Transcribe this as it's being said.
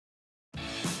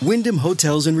Wyndham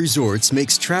Hotels and Resorts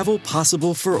makes travel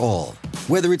possible for all.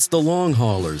 Whether it's the long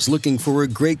haulers looking for a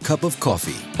great cup of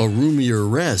coffee, a roomier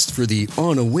rest for the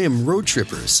on-a-whim road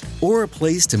trippers, or a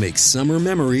place to make summer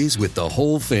memories with the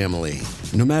whole family.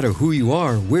 No matter who you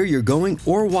are, where you're going,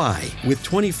 or why, with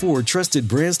 24 trusted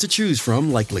brands to choose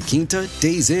from like La Quinta,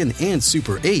 Days Inn, and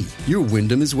Super 8, your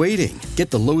Wyndham is waiting.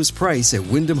 Get the lowest price at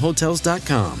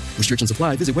WyndhamHotels.com. Restrictions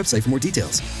apply. Visit website for more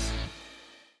details.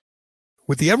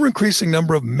 With the ever-increasing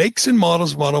number of makes and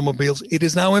models of automobiles, it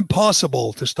is now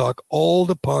impossible to stock all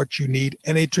the parts you need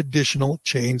in a traditional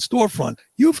chain storefront.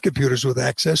 You have computers with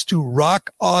access to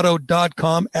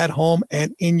rockauto.com at home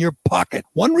and in your pocket.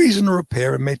 One reason to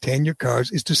repair and maintain your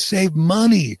cars is to save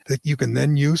money that you can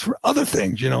then use for other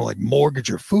things, like mortgage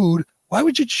or food. Why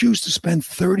would you choose to spend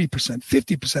 30%,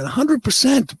 50%,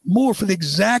 100% more for the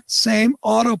exact same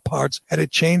auto parts at a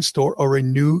chain store or a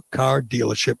new car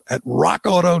dealership? At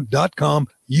rockauto.com,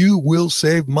 you will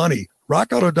save money.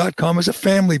 RockAuto.com is a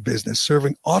family business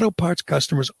serving auto parts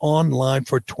customers online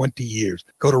for 20 years.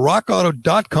 Go to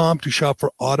RockAuto.com to shop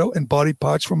for auto and body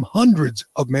parts from hundreds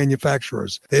of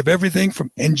manufacturers. They have everything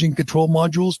from engine control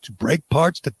modules to brake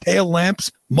parts to tail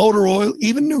lamps, motor oil,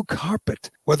 even new carpet.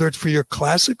 Whether it's for your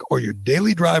classic or your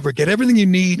daily driver, get everything you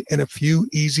need in a few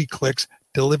easy clicks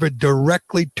delivered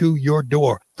directly to your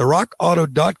door. The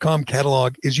RockAuto.com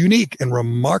catalog is unique and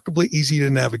remarkably easy to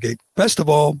navigate. Best of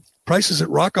all, prices at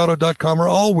rockauto.com are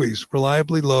always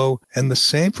reliably low, and the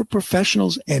same for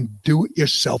professionals and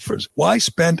do-it-yourselfers. Why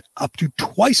spend up to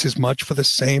twice as much for the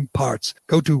same parts?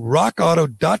 Go to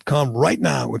rockauto.com right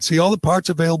now and see all the parts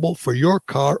available for your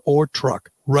car or truck.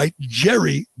 Write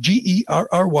Jerry, Gerry,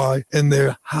 in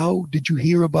their How Did You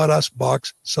Hear About Us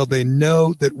box so they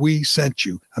know that we sent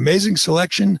you. Amazing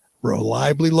selection,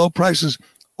 reliably low prices,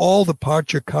 all the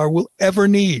parts your car will ever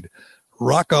need.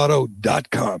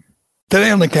 rockauto.com. Today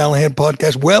on the Callahan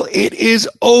Podcast, well, it is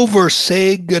over.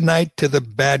 Say goodnight to the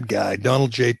bad guy.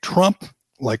 Donald J. Trump,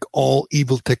 like all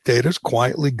evil dictators,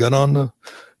 quietly got on the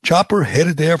chopper,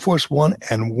 headed to Air Force One,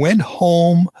 and went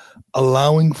home,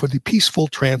 allowing for the peaceful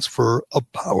transfer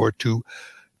of power to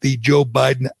the Joe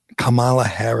Biden-Kamala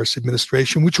Harris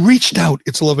administration, which reached out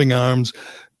its loving arms,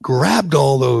 grabbed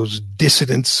all those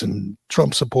dissidents and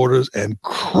Trump supporters, and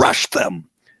crushed them.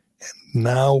 And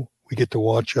now we get to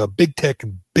watch big tech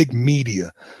and big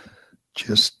media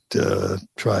just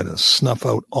try to snuff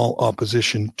out all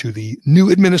opposition to the new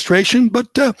administration. But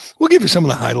we'll give you some of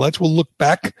the highlights. We'll look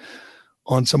back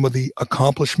on some of the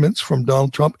accomplishments from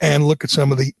Donald Trump and look at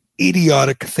some of the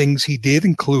idiotic things he did,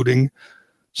 including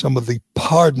some of the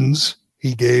pardons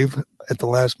he gave at the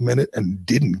last minute and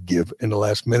didn't give in the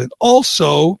last minute.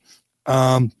 Also,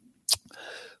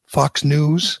 Fox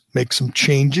News makes some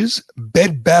changes.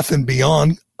 Bed Bath &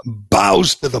 Beyond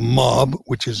bows to the mob,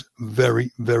 which is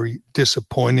very, very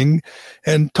disappointing.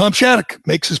 And Tom Shattuck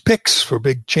makes his picks for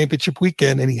big championship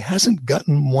weekend, and he hasn't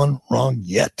gotten one wrong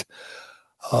yet.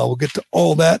 We'll get to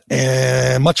all that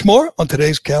and much more on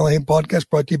today's Callahan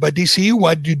Podcast, brought to you by DCU.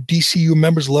 Why do DCU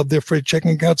members love their free checking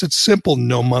accounts? It's simple.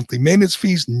 No monthly maintenance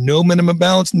fees, no minimum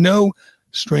balance, no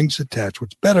strings attached.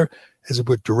 What's better is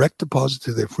with direct deposit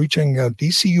to their free checking account,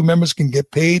 DCU members can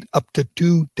get paid up to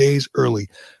 2 days early.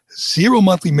 Zero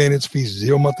monthly maintenance fees,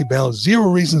 zero monthly balance, zero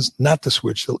reasons not to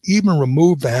switch. They'll even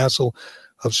remove the hassle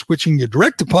of switching your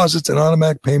direct deposits and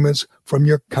automatic payments from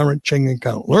your current checking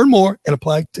account. Learn more and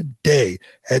apply today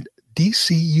at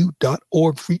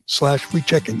dcu.org/free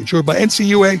checking. Insured by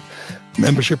NCUA.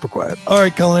 Membership required. All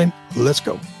right, Callahan, let's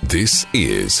go. This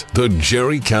is the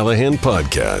Jerry Callahan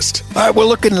Podcast. All right, we're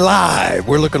looking live.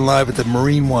 We're looking live at the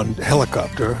Marine One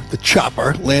helicopter, the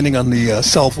chopper, landing on the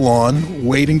South Lawn,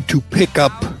 waiting to pick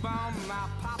up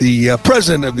the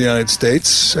President of the United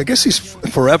States. I guess he's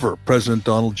forever President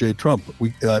Donald J. Trump.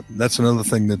 That's another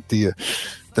thing that the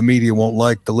media won't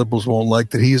like, the liberals won't like,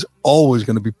 that he is always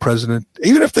going to be president.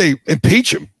 Even if they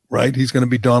impeach him, right, he's going to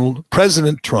be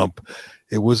President Trump.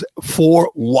 It was 4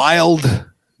 wild,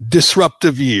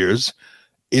 disruptive years.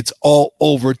 It's all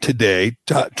over today.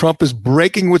 Trump is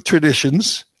breaking with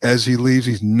traditions as he leaves.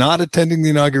 He's not attending the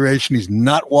inauguration. He's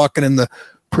not walking in the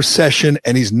procession,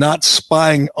 and he's not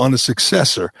spying on a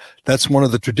successor. That's one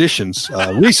of the traditions,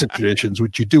 recent traditions,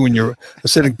 which you do when you're a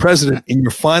sitting president in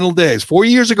your final days. 4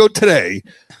 years ago today,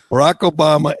 Barack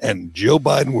Obama and Joe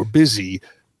Biden were busy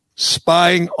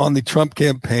spying on the Trump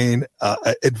campaign,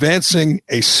 advancing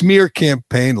a smear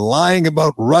campaign, lying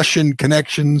about Russian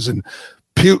connections and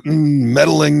Putin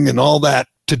meddling and all that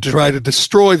to try to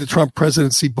destroy the Trump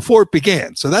presidency before it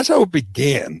began. So that's how it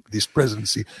began, this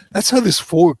presidency. That's how these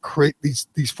four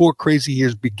crazy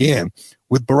years began,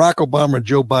 with Barack Obama and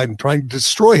Joe Biden trying to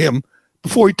destroy him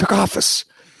before he took office.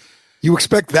 You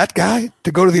expect that guy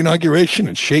to go to the inauguration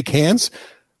and shake hands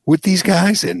with these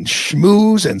guys and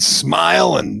schmooze and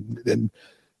smile and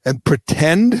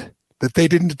pretend that they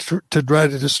didn't to try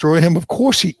to destroy him? Of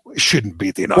course he shouldn't be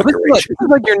at the inauguration. This is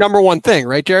like your number one thing,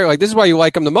 right, Jerry? Like, this is why you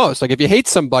like him the most. Like, if you hate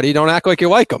somebody, don't act like you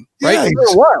like him, right? Yeah, no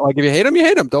matter what. Like, if you hate him, you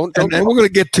hate him. Don't. And we're going to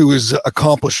get to his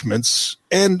accomplishments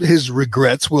and his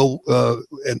regrets.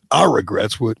 And our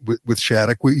regrets with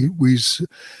Shattuck.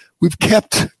 We've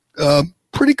kept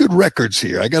pretty good records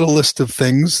here. I got a list of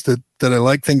things that I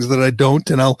like, things that I don't,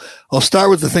 and I'll start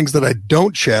with the things that I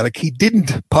don't. Shattuck. He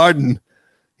didn't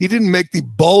make the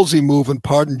ballsy move and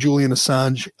pardon Julian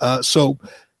Assange. So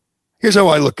here's how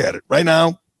I look at it. Right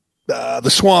now, the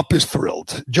swamp is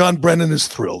thrilled. John Brennan is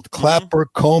thrilled. Clapper,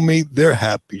 Comey, they're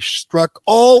happy. Strzok,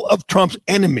 all of Trump's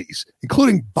enemies,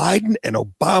 including Biden and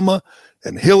Obama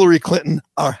and Hillary Clinton,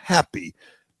 are happy.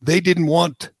 They didn't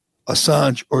want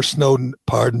Assange or Snowden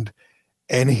pardoned,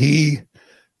 and he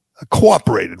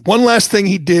cooperated. One last thing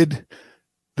he did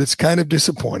that's kind of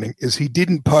disappointing is he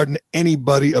didn't pardon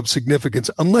anybody of significance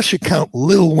unless you count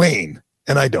Lil Wayne,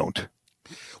 and I don't.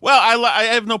 Well, I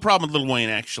have no problem with Lil Wayne,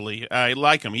 actually. I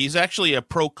like him. He's actually a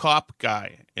pro-cop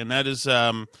guy, and that is...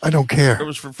 I don't care. It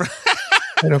was for...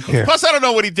 I don't care. Plus, I don't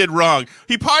know what he did wrong.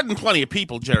 He pardoned plenty of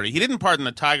people, Jerry. He didn't pardon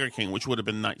the Tiger King, which would have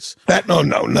been nice.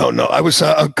 No. I was,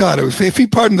 if he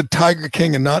pardoned the Tiger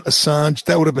King and not Assange,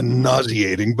 that would have been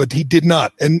nauseating, but he did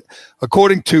not. And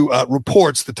according to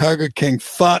reports, the Tiger King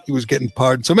thought he was getting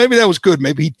pardoned. So maybe that was good.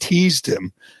 Maybe he teased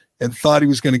him and thought he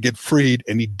was going to get freed,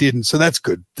 and he didn't. So that's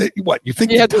good. What, you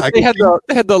think they had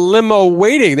the limo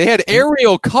waiting. They had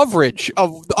aerial coverage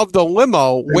of the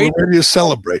limo waiting. Ready to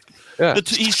celebrate. Yeah.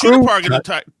 He should have pardoned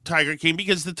the Tiger King,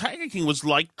 because the Tiger King was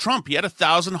like Trump. He had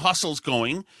 1,000 hustles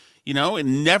going,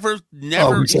 and never. He's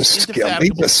a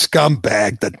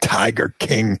scumbag, the Tiger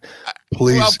King.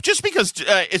 Please. Well, just because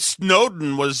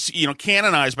Snowden was,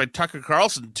 canonized by Tucker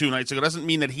Carlson 2 nights ago doesn't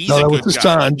mean that he's a good guy.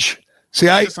 Assange. See,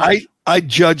 I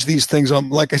judge these things on,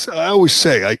 like I said, I always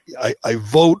say, I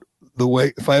vote the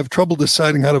way, if I have trouble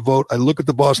deciding how to vote, I look at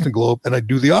the Boston Globe and I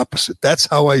do the opposite. That's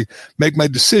how I make my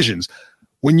decisions.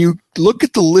 When you look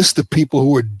at the list of people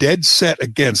who are dead set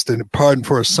against a pardon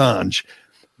for Assange,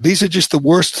 these are just the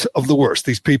worst of the worst,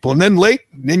 these people. And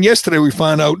then yesterday we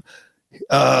found out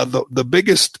the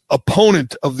biggest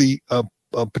opponent of the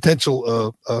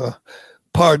potential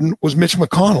pardon was Mitch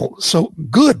McConnell. So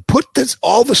good. Put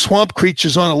all the swamp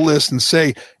creatures on a list and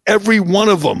say every one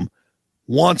of them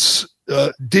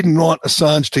didn't want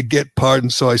Assange to get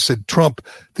pardoned. So I said, Trump,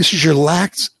 this is your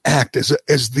last act as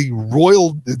the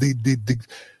royal,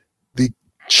 the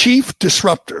chief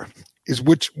disruptor,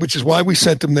 which is why we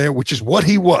sent him there, which is what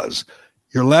he was.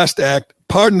 Your last act,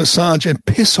 pardon Assange and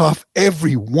piss off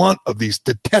every one of these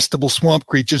detestable swamp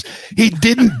creatures. He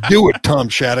didn't do it, Tom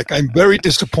Shattuck. I'm very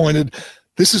disappointed.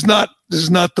 This is not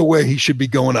the way he should be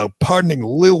going out, pardoning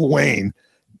Lil Wayne.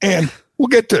 And we'll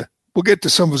get to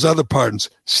some of his other pardons.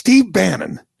 Steve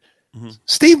Bannon. Mm-hmm.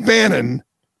 Steve Bannon,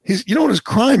 you know what his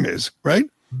crime is, right?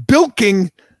 Bilking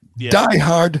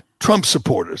diehard Trump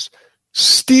supporters,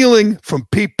 stealing from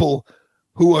people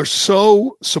who are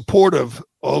so supportive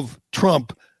of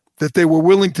Trump that they were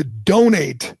willing to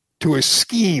donate to a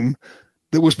scheme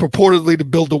that was purportedly to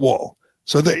build a wall.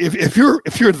 So that if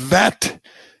you're that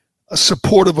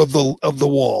supportive of the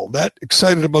wall, that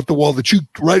excited about the wall, that you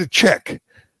write a check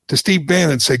to Steve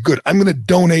Bannon and say, good, I'm going to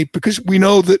donate, because we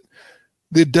know that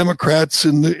the Democrats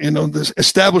and this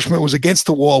establishment was against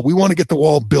the wall. We want to get the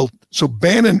wall built. So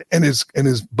Bannon and his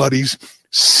buddies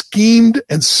schemed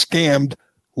and scammed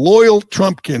loyal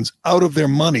Trumpkins out of their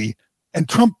money, and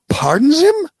Trump pardons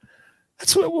him?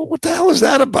 That's what the hell is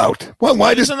that about?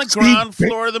 Why he's on the ground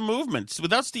floor of the movement.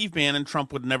 Without Steve Bannon,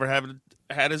 Trump would never have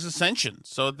had his ascension.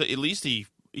 So at least he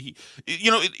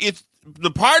it's the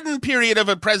pardon period of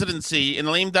a presidency in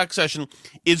a lame duck session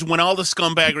is when all the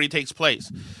scumbaggery takes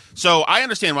place. So I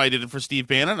understand why he did it for Steve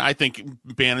Bannon. I think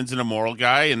Bannon's an immoral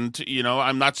guy, and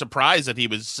I'm not surprised that he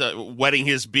was wetting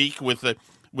his beak with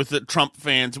the Trump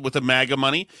fans with the MAGA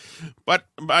money. But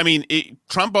I mean,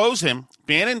 Trump owes him.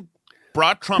 Bannon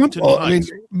brought Trump to the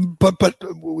heights. But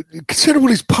consider what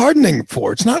he's pardoning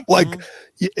for. It's not like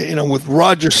with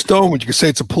Roger Stone, which you could say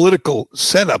it's a political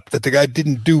setup, that the guy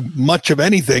didn't do much of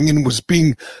anything and was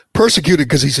being persecuted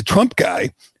because he's a Trump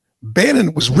guy.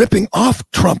 Bannon was ripping off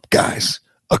Trump guys,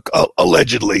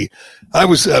 allegedly.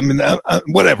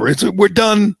 Whatever. We're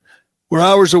done. We're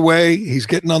hours away. He's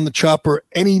getting on the chopper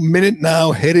any minute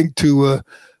now, heading to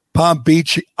Palm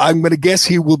Beach. I'm going to guess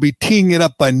he will be teeing it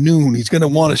up by noon. He's going to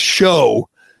want to show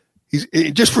he's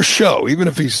just for show. Even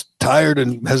if he's tired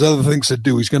and has other things to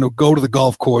do, he's going to go to the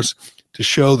golf course to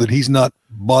show that he's not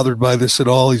bothered by this at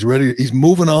all. He's ready. He's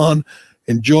moving on,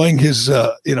 enjoying his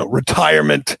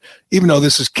retirement, even though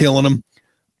this is killing him.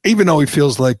 Even though he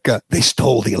feels like they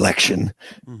stole the election,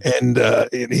 and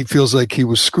he feels like he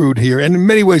was screwed here, and in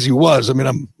many ways he was. I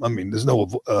mean, there's no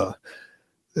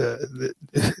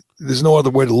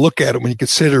other way to look at it when you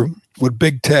consider what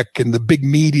big tech and the big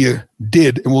media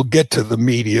did. And we'll get to the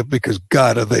media because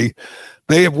God, they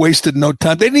have wasted no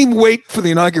time. They didn't even wait for the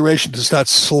inauguration to start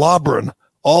slobbering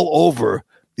all over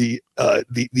the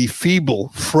feeble,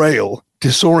 frail,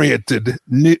 disoriented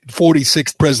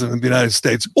 46th president of the United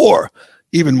States, or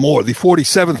even more, the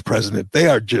 47th president. They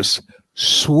are just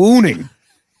swooning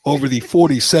over the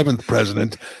 47th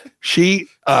president. She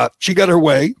got her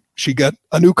way. She got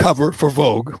a new cover for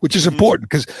Vogue, which is important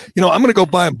because, I'm going to go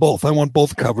buy them both. I want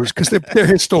both covers because they're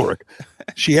historic.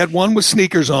 She had one with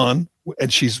sneakers on,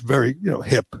 and she's very,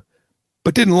 hip,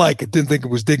 but didn't like it, didn't think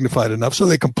it was dignified enough. So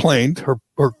they complained.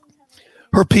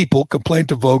 Her people complained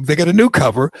to Vogue. They got a new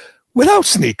cover without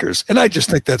sneakers. And I just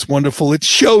think that's wonderful. It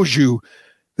shows you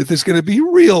that there's going to be a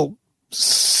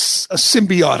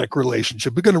symbiotic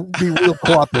relationship. There's going to be real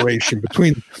cooperation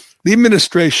between the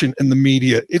administration and the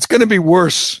media. It's going to be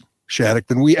worse, Shattuck,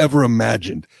 than we ever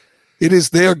imagined. It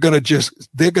is. They're going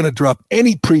to drop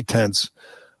any pretense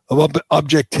of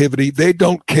objectivity. They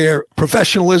don't care.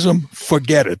 Professionalism,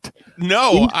 forget it.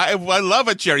 No, I love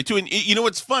it, Jerry, too. And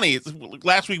what's funny?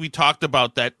 Last week we talked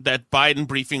about that Biden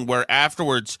briefing where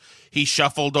afterwards he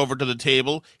shuffled over to the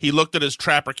table. He looked at his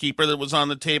trapper keeper that was on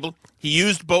the table. He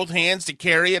used both hands to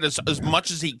carry it as much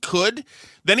as he could.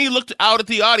 Then he looked out at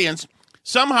the audience.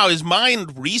 Somehow his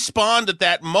mind respawned at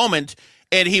that moment,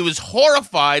 and he was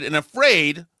horrified and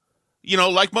afraid,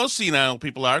 like most senile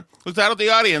people are, looked out at the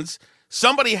audience.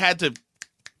 Somebody had to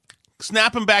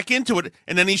snap him back into it,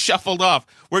 and then he shuffled off.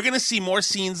 We're going to see more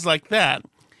scenes like that.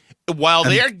 While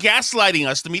they're gaslighting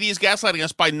us, the media is gaslighting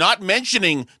us by not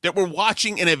mentioning that we're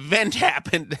watching an event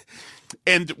happen,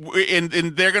 and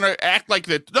they're going to act like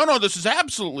that. No, this is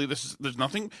absolutely, there's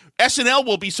nothing. SNL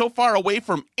will be so far away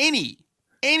from any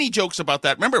jokes about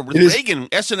that. Remember, with Reagan,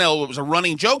 SNL was a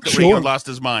running joke that Reagan lost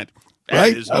his mind.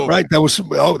 Right.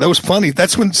 That was funny.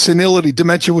 That's when senility,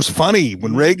 dementia was funny,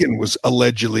 when Reagan was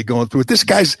allegedly going through it. This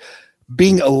guy's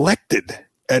being elected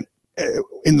and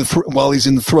while he's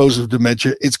in the throes of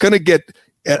dementia. It's going to get,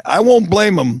 and I won't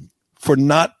blame him for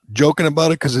not joking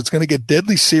about it, because it's going to get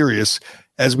deadly serious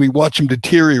as we watch him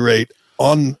deteriorate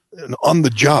on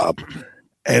the job.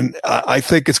 And I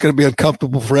think it's going to be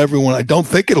uncomfortable for everyone. I don't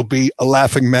think it'll be a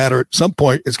laughing matter. At some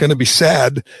point, it's going to be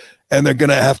sad, and they're going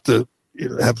to have to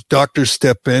have doctors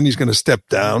step in. He's going to step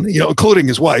down, including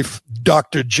his wife,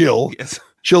 Dr. Jill. Yes.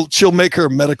 She'll make her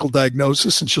medical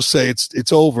diagnosis, and she'll say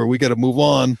it's over. We got to move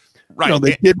on. Right.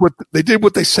 They did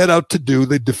what they set out to do.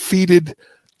 They defeated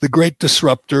the great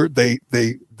disruptor. They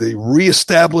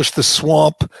reestablished the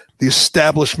swamp, the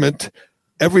establishment.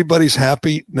 Everybody's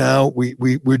happy now.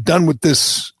 We're done with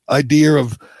this idea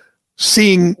of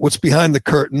seeing what's behind the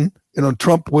curtain.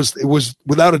 Trump was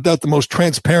without a doubt the most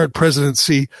transparent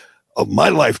presidency of my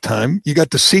lifetime. You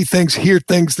got to see things, hear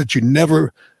things that you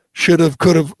never could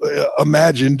have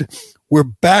imagined. We're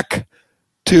back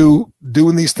to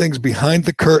doing these things behind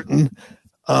the curtain.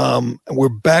 We're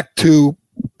back to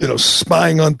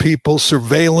spying on people,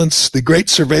 surveillance. The great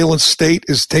surveillance state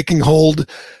is taking hold.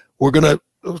 We're going to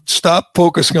stop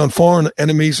focusing on foreign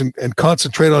enemies and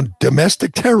concentrate on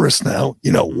domestic terrorists now,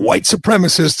 white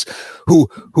supremacists who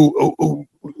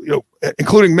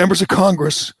including members of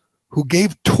Congress who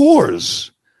gave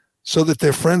tours so that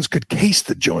their friends could case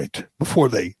the joint before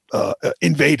they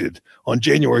invaded on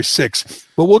January 6th.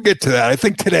 But we'll get to that. I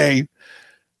think today,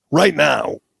 right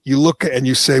now, you look and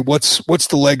you say, what's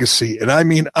the legacy? And I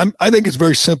mean, I think it's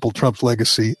very simple, Trump's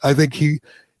legacy. I think he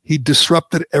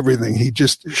disrupted everything. He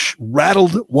just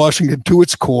rattled Washington to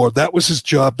its core. That was his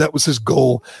job. That was his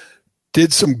goal.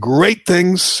 Did some great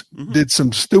things, did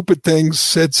some stupid things,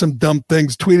 said some dumb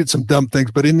things, tweeted some dumb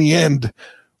things. But in the end,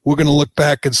 we're going to look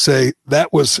back and say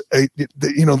that was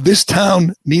this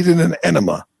town needed an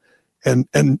enema.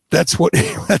 And that's what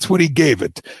he gave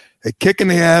it. A kick in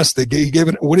the ass. He gave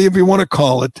it whatever you want to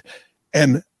call it.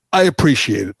 And I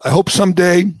appreciate it. I hope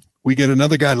someday we get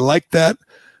another guy like that,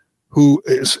 who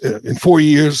is in 4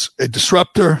 years a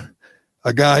disruptor,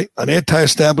 an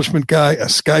anti-establishment guy, a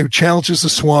guy who challenges the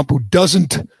swamp, who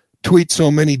doesn't tweet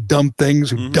so many dumb things,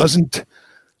 who doesn't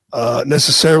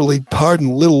necessarily pardon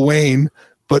Lil Wayne,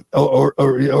 but or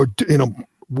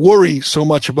worry so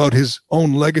much about his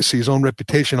own legacy, his own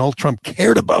reputation. All Trump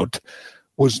cared about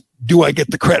was, do I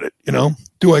get the credit?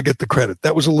 Do I get the credit?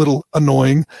 That was a little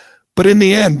annoying. But in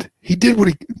the end, he did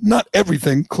not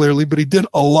everything clearly, but he did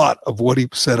a lot of what he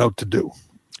set out to do.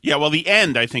 Yeah, well, the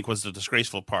end, I think, was the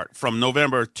disgraceful part. From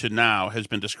November to now has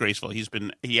been disgraceful.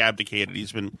 He abdicated.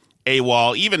 He's been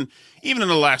AWOL. Even in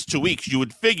the last 2 weeks, you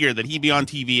would figure that he'd be on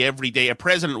TV every day. A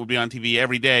president would be on TV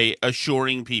every day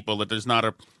assuring people that there's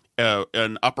not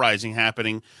an uprising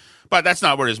happening. But that's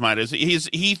not where his mind is.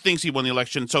 He thinks he won the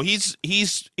election, so he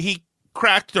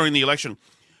cracked during the election.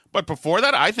 But before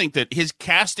that, I think that his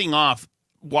casting off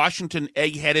Washington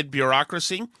egg-headed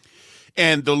bureaucracy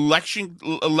and the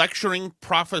lecturing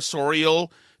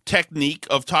professorial technique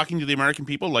of talking to the American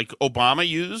people like Obama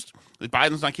used, that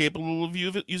Biden's not capable of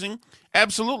using,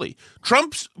 absolutely.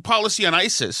 Trump's policy on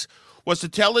ISIS was to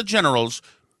tell the generals,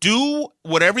 do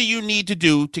whatever you need to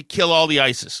do to kill all the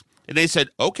ISIS. And they said,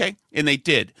 okay, and they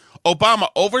did. Obama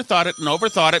overthought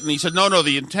it, and he said, no,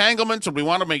 the entanglements, and we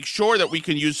want to make sure that we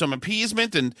can use some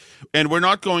appeasement, and we're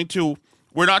not going to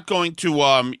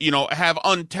have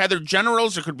untethered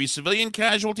generals. There could be civilian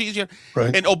casualties.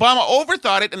 Right. And Obama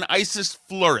overthought it, and ISIS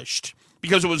flourished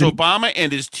because it was Obama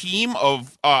and his team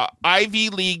of Ivy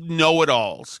League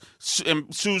know-it-alls,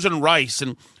 Susan Rice,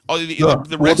 and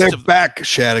the rest they're of back,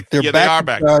 Shattuck. They're back. They are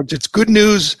back. It's good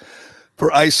news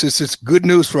for ISIS. It's good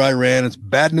news for Iran. It's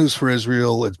bad news for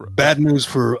Israel. It's bad news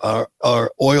for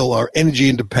our oil, our energy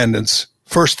independence.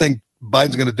 First thing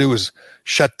Biden's going to do is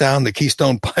shut down the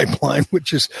Keystone Pipeline,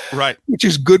 which is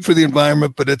good for the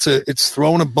environment, but it's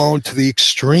throwing a bone to the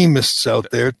extremists out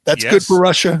there. That's good for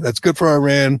Russia. That's good for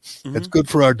Iran. Mm-hmm. That's good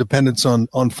for our dependence on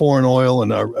foreign oil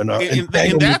and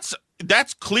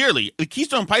that's clearly, the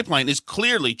Keystone Pipeline is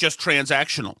clearly just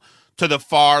transactional to the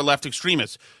far left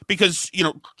extremists, because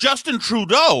Justin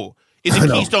Trudeau is a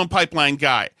Keystone Pipeline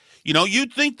guy.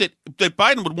 You'd think that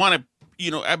Biden would want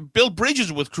to build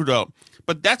bridges with Trudeau,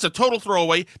 but that's a total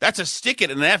throwaway. That's a stick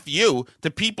it and an FU to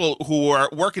people who are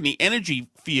working the energy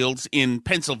fields in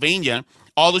Pennsylvania.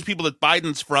 All those people that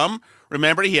Biden's from.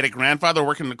 Remember, he had a grandfather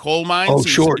working in the coal mines. Oh,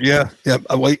 sure. Yeah.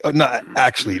 Well, no,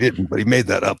 actually, he didn't, but he made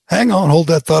that up. Hang on. Hold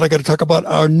that thought. I got to talk about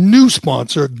our new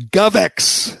sponsor,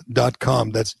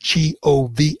 govx.com. That's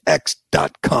govx.com.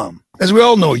 As we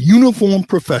all know, uniformed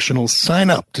professionals sign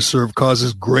up to serve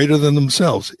causes greater than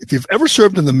themselves. If you've ever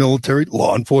served in the military,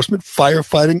 law enforcement,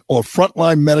 firefighting, or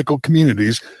frontline medical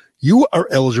communities, you are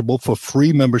eligible for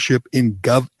free membership in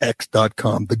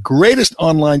govx.com, the greatest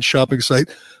online shopping site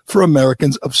for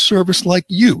Americans of service like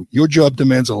you. Your job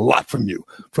demands a lot from you,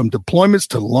 from deployments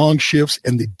to long shifts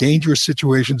and the dangerous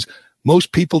situations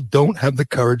most people don't have the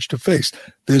courage to face.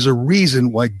 There's a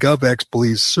reason why GovX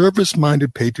believes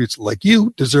service-minded patriots like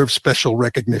you deserve special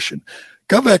recognition.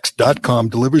 GovX.com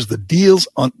delivers the deals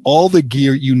on all the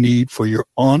gear you need for your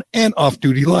on- and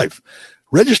off-duty life.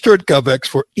 Register at GovX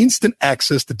for instant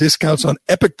access to discounts on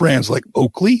epic brands like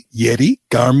Oakley, Yeti,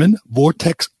 Garmin,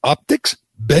 Vortex Optics,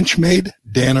 Benchmade,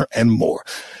 Danner, and more.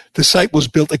 The site was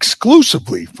built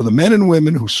exclusively for the men and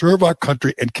women who serve our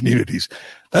country and communities.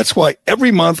 That's why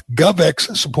every month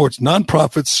GovX supports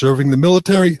nonprofits serving the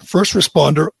military, first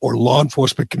responder, or law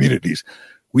enforcement communities.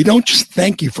 We don't just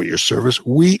thank you for your service,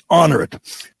 we honor it.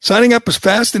 Signing up is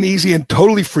fast and easy and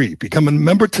totally free. Become a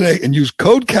member today and use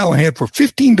code Callahan for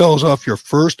 $15 off your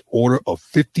first order of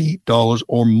 $50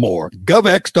 or more.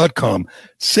 GovX.com,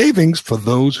 savings for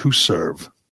those who serve.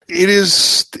 It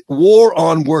is war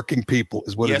on working people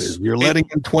is what it is. You're letting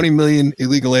in 20 million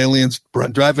illegal aliens,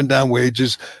 driving down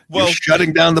wages. You're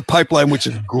shutting down the pipeline, which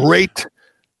is great.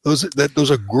 Those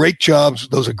are great jobs.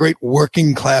 Those are great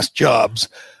working class jobs.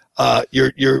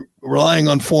 You're relying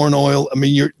on foreign oil. I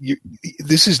mean,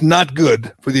 this is not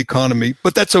good for the economy,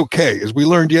 but that's okay. As we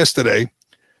learned yesterday,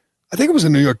 I think it was the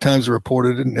New York Times that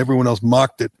reported it and everyone else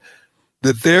mocked it,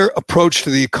 that their approach to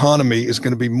the economy is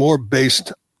going to be more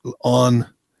based on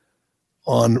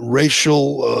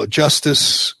racial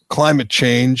justice, climate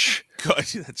change, God,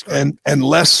 that's great. and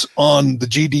less on the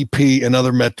GDP and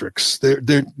other metrics.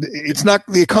 It's not,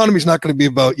 the economy's not going to be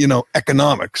about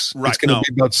economics. Right, it's going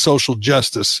to be about social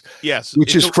justice. Yes,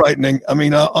 which is frightening. I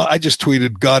mean, I just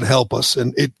tweeted, "God help us,"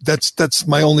 and that's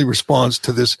my only response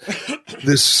to this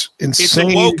insane. It's a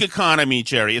woke economy,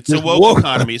 Jerry. It's a woke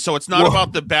economy. So it's not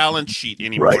about the balance sheet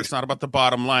anymore. Right. It's not about the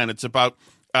bottom line. It's about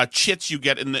chits you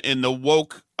get in the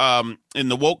woke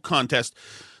contest.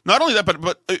 Not only that,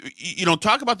 but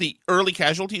talk about the early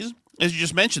casualties, as you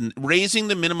just mentioned, raising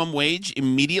the minimum wage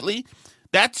immediately.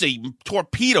 That's a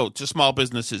torpedo to small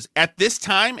businesses at this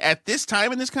time in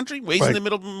this country. Raising the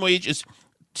minimum wage is a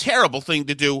terrible thing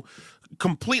to do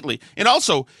completely. And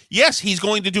also, yes, he's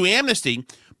going to do amnesty,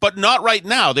 but not right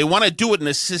now. They want to do it in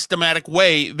a systematic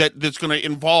way that's going to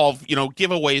involve,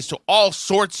 giveaways to all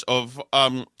sorts of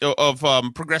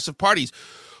progressive parties.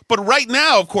 But right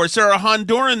now, of course, there are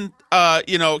Honduran,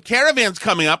 caravans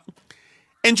coming up,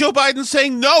 and Joe Biden's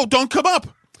saying, no, don't come up.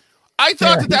 I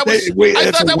thought that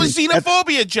was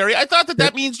xenophobia, Jerry. I thought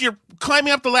that means you're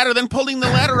climbing up the ladder, then pulling the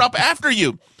ladder up after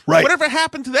you. Right. Whatever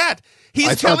happened to that?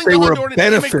 I thought they were a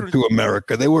benefit to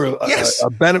America. They were a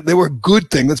benefit. They were a good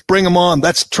thing. Let's bring them on.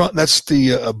 That's Trump. That's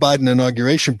the Biden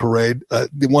inauguration parade.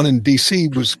 The one in D.C.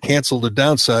 was canceled or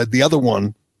downside. The other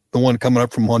one, the one coming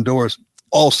up from Honduras,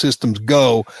 all systems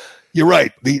go. You're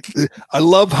right. I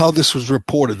love how this was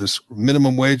reported. This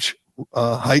minimum wage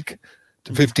hike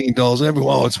to $15. And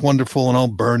everyone, oh, it's wonderful, and all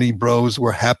Bernie bros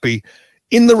were happy.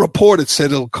 In the report, it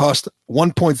said it'll cost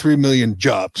 1.3 million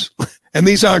jobs, and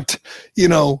these aren't,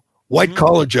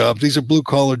 white-collar jobs. These are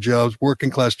blue-collar jobs,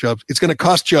 working-class jobs. It's going to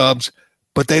cost jobs,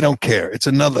 but they don't care. It's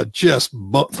another just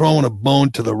throwing a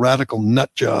bone to the radical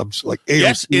nut jobs like AOC.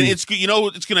 Yes, and it's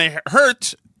going to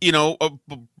hurt,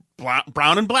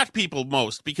 brown and black people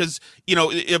most because,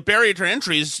 a barrier to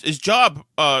entry is job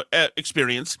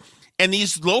experience. And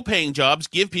these low-paying jobs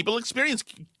give people experience,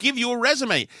 give you a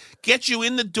resume, get you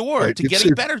in the door to get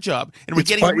a better job. And we're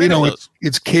getting rid of those.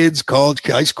 It's kids,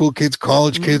 high school kids,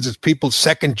 college kids. It's people's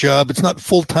second job. It's not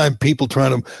full-time people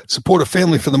trying to support a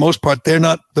family for the most part. They're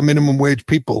not the minimum wage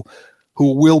people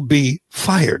who will be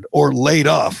fired or laid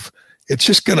off. It's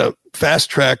just going to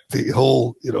fast-track the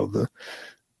whole,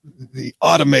 the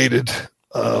automated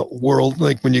world.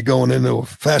 Like when you're going into a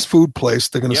fast food place,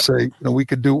 they're going to say, we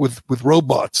could do it with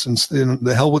robots and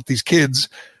the hell with these kids,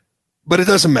 but it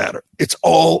doesn't matter. It's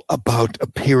all about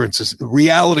appearances. The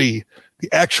reality,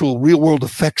 the actual real world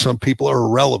effects on people are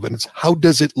irrelevant. It's how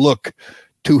does it look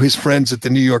to his friends at the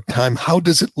New York Times? How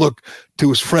does it look to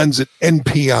his friends at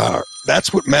NPR?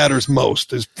 That's what matters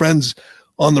most, his friends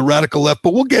on the radical left.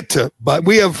 But we'll get to, but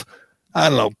we have,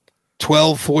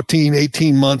 12, 14,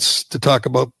 18 months to talk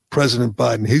about President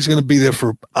Biden. He's going to be there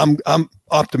for, I'm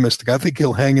optimistic. I think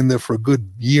he'll hang in there for a good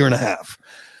year and a half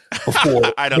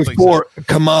before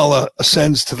Kamala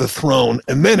ascends to the throne.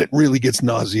 And then it really gets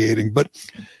nauseating. But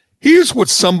here's what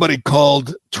somebody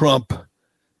called Trump,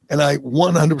 and I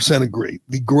 100% agree,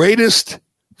 the greatest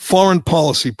foreign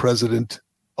policy president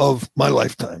of my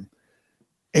lifetime.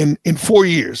 And in 4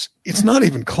 years, it's not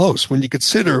even close when you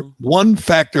consider one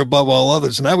factor above all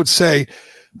others. And I will say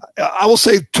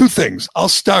two things. I'll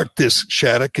start this,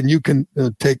 Shattuck, and you can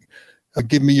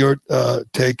give me your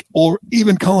take, or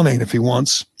even Cullinane if he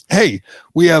wants. Hey,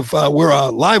 we're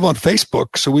live on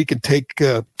Facebook, so we can take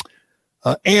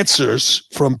answers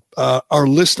from our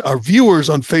viewers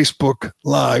on Facebook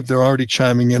Live. They're already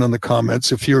chiming in on the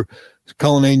comments. If you're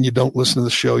Cullinane, you don't listen to the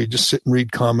show. You just sit and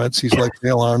read comments. He's like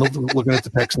Dale Arnold looking at the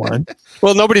text line.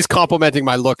 Well, nobody's complimenting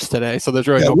my looks today, so there's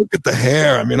really look at the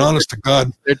hair. I mean, honest to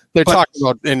God. They're talking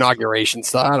about inauguration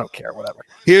stuff. I don't care, whatever.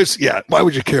 Why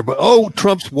would you care? But,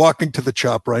 Trump's walking to the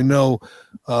chopper. I know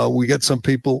we get some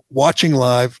people watching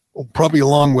live, probably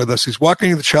along with us. He's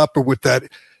walking to the chopper with that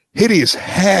hideous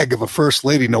hag of a first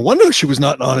lady. No wonder she was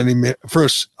not on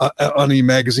any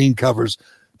magazine covers.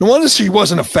 No wonder she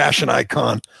wasn't a fashion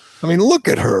icon. I mean, look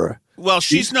at her. Well,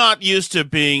 she's not used to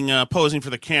being posing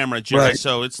for the camera, Jerry, right.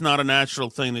 So it's not a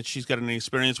natural thing that she's got any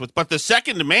experience with. But the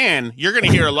second man, you're going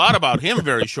to hear a lot about him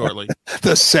very shortly.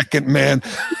 The second man.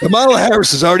 Kamala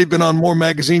Harris has already been on more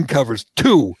magazine covers,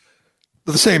 the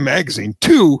same magazine,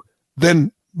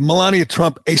 than Melania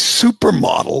Trump, a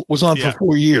supermodel, was on for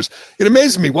 4 years. It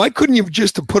amazes me. Why couldn't you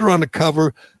just put her on the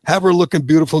cover, have her looking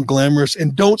beautiful and glamorous,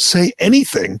 and don't say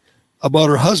anything about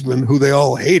her husband, who they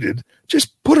all hated?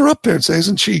 Just put her up there and say,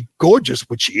 isn't she gorgeous?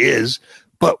 Which she is,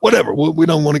 but whatever. We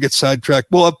don't want to get sidetracked.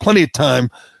 We'll have plenty of time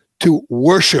to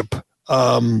worship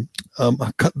the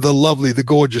lovely, the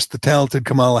gorgeous, the talented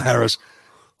Kamala Harris.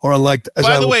 Or by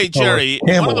the way, Jerry,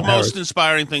 one of the Harris. most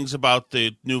inspiring things about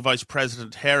the new Vice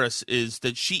President Harris is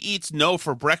that she eats no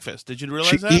for breakfast. Did you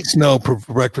realize that? She eats no for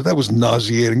breakfast. That was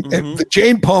nauseating. And the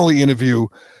Jane Pauley interview,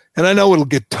 and I know it'll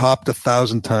get topped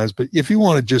 1,000 times, but if you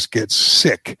want to just get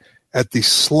sick at the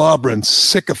slobbering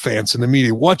sycophants in the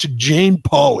media, watch Jane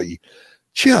Pauley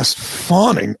just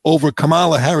fawning over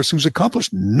Kamala Harris, who's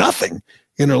accomplished nothing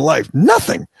in her life.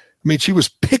 Nothing. I mean, she was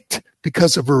picked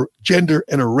because of her gender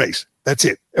and her race. That's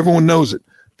it. Everyone knows it.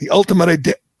 The ultimate,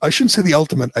 I shouldn't say the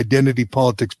ultimate identity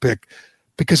politics pick,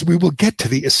 because we will get to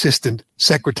the Assistant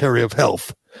Secretary of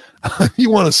Health. You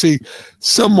want to see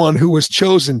someone who was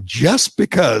chosen just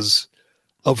because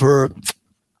of her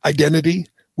identity.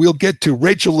 We'll get to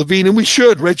Rachel Levine, and we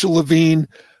should. Rachel Levine,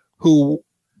 who,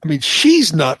 I mean,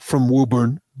 she's not from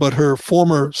Woburn, but her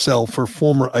former self, her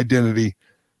former identity,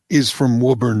 is from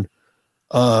Woburn.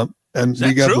 And Is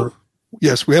that true?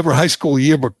 Yes, we have her high school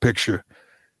yearbook picture.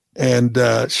 And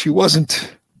she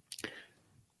wasn't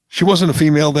a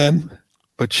female then,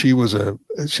 but she was a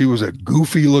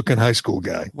goofy looking high school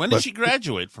guy. When did she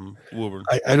graduate from Woburn?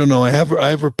 I don't know. I have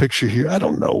her picture here. I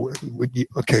don't know.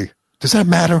 Okay. Does that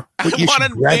matter?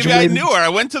 Maybe I knew her. I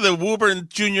went to the Woburn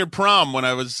junior prom when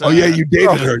I was. You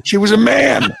dated her. She was a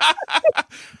man.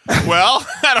 Well,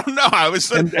 I don't know. I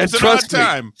was. And it's an trust odd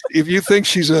time. me, if you think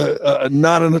she's a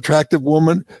not an attractive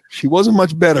woman, she wasn't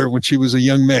much better when she was a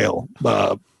young male.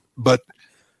 But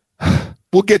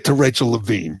we'll get to Rachel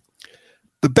Levine,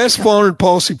 the best foreign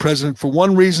policy president for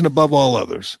one reason above all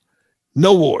others: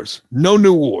 no wars, no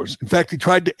new wars. In fact, he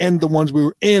tried to end the ones we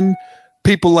were in.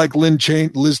 People like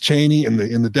Liz Cheney and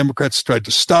the Democrats tried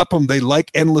to stop them. They like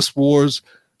endless wars.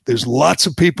 There's lots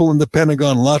of people in the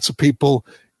Pentagon, lots of people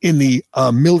in the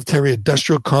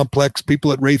military-industrial complex,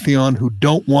 people at Raytheon who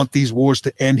don't want these wars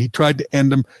to end. He tried to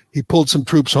end them. He pulled some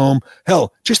troops home.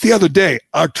 Hell, just the other day,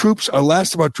 our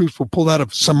last of our troops were pulled out of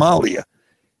Somalia.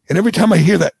 And every time I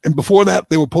hear that, and before that,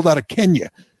 they were pulled out of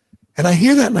Kenya. And I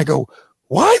hear that and I go,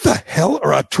 why the hell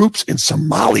are our troops in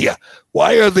Somalia?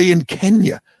 Why are they in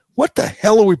Kenya? What the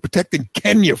hell are we protecting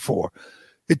Kenya for?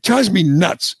 It drives me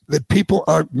nuts that people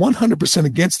are 100%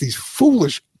 against these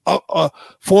foolish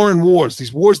foreign wars,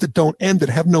 these wars that don't end, that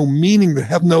have no meaning, that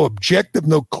have no objective,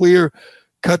 no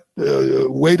clear-cut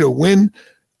way to win.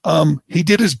 He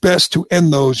did his best to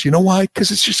end those. You know why?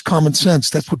 Because it's just common sense.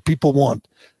 That's what people want.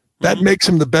 That makes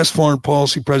him the best foreign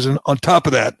policy president. On top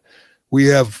of that, we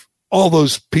have all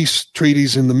those peace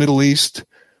treaties in the Middle East,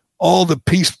 all the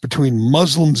peace between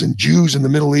Muslims and Jews in the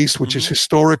Middle East, which is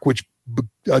historic, which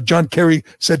John Kerry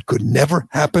said could never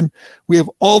happen. We have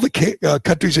all the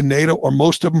countries in NATO, or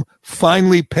most of them,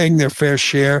 finally paying their fair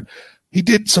share. He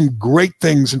did some great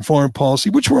things in foreign policy,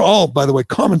 which were all, by the way,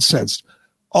 common sense.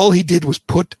 All he did was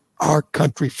put our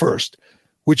country first,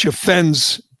 which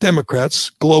offends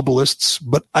Democrats, globalists,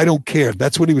 but I don't care.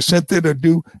 That's what he was sent there to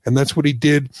do, and that's what he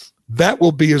did. That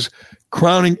will be his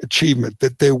crowning achievement,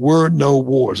 that there were no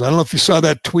wars. I don't know if you saw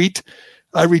that tweet.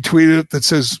 I retweeted it that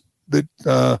says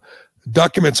that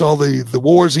documents all the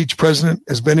wars each president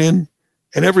has been in,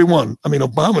 and every one. I mean,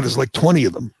 Obama, there's like 20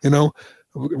 of them,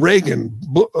 Reagan,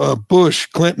 Bush,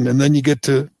 Clinton, and then you get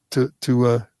to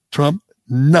Trump,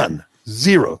 none,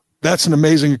 zero. That's an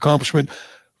amazing accomplishment.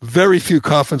 Very few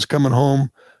coffins coming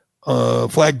home,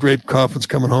 flag draped coffins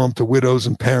coming home to widows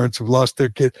and parents who've lost their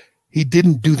kid. He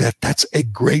didn't do that. That's a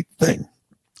great thing.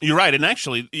 You're right. And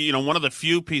actually, one of the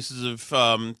few pieces of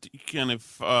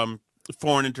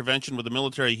foreign intervention with the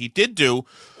military he did do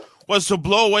was to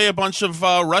blow away a bunch of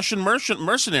Russian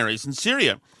mercenaries in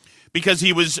Syria, because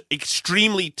he was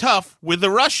extremely tough with the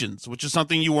Russians, which is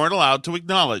something you weren't allowed to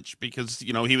acknowledge, because,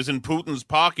 he was in Putin's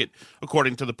pocket,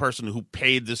 according to the person who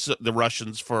paid the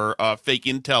Russians for fake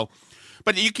intel.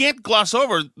 But you can't gloss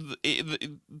over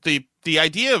the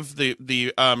idea of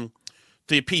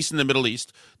the peace in the Middle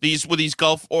East, these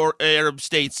Gulf or Arab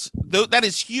states. That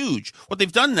is huge. What they've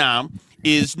done now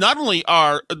is not only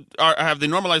have they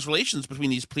normalized relations between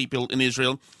these people in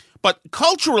Israel, but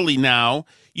culturally now,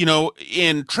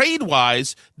 in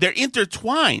trade-wise, they're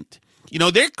intertwined.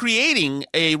 They're creating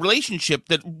a relationship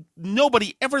that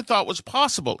nobody ever thought was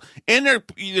possible. And they're,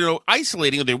 they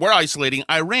were isolating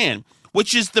Iran,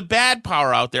 which is the bad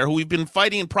power out there who we've been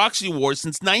fighting in proxy wars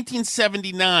since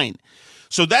 1979.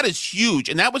 So that is huge.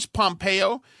 And that was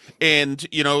Pompeo. And,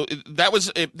 that was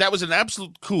an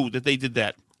absolute coup that they did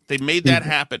that. They made that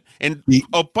happen. And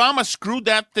Obama screwed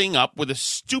that thing up with a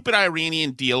stupid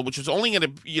Iranian deal, which was only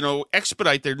going to,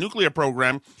 expedite their nuclear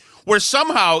program, where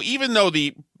somehow, even though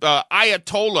the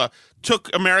Ayatollah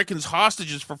took Americans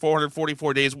hostages for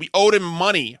 444 days, we owed him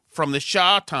money from the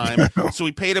Shah time, so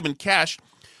we paid him in cash.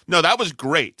 No, that was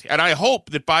great. And I hope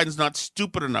that Biden's not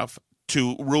stupid enough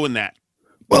to ruin that.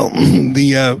 Well,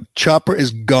 the chopper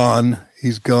is gone.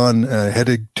 He's gone,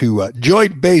 headed to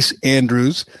Joint Base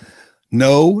Andrews.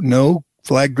 No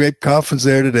flag draped coffins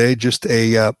there today. Just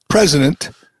a president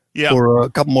for a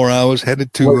couple more hours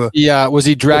headed to. Was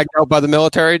he dragged out by the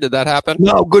military? Did that happen?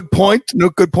 No, good point.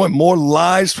 More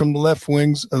lies from the left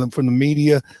wings, from the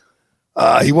media.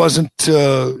 He wasn't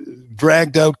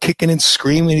dragged out kicking and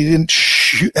screaming. He didn't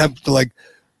have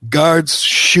guards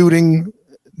shooting.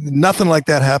 Nothing like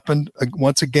that happened.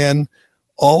 Once again,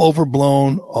 all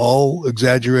overblown, all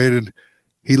exaggerated.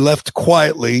 He left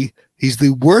quietly. He's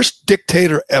the worst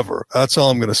dictator ever. That's all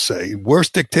I'm going to say.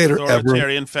 Worst dictator ever.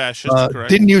 Authoritarian fascist, correct.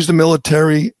 Didn't use the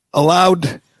military.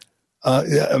 Allowed.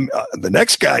 The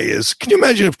next guy is, can you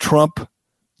imagine if Trump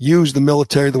used the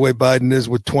military the way Biden is,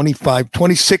 with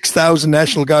 26,000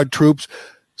 National Guard troops,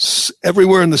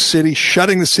 everywhere in the city,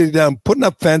 shutting the city down, putting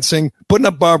up fencing, putting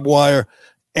up barbed wire,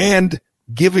 and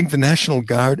giving the National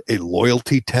Guard a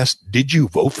loyalty test. Did you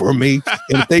vote for me?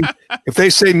 And if they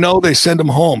say no, they send them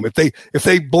home. If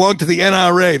they belong to the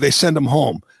NRA, they send them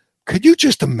home. Could you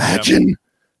just imagine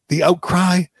the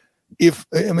outcry?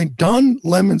 Don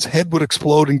Lemon's head would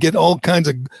explode and get all kinds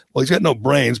of, well, he's got no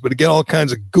brains, but he'd get all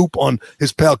kinds of goop on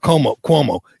his pal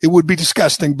Cuomo. It would be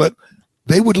disgusting, but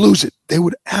they would lose it. They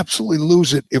would absolutely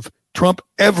lose it if Trump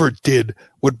ever did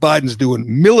what Biden's doing,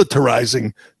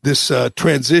 militarizing this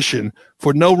transition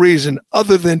for no reason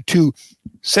other than to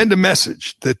send a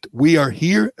message that we are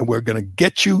here and we're going to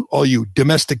get you, all you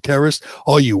domestic terrorists,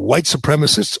 all you white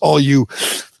supremacists, all you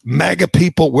MAGA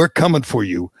people, we're coming for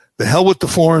you. The hell with the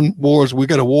foreign wars. We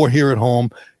got a war here at home.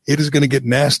 It is going to get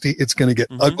nasty. It's going to get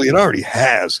ugly. It already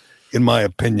has, in my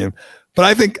opinion.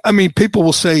 But I mean, people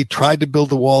will say he tried to build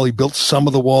the wall. He built some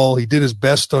of the wall. He did his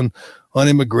best on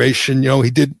immigration.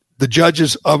 He did the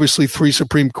judges, obviously 3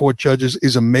 Supreme Court judges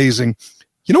is amazing.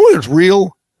 You know what his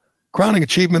real crowning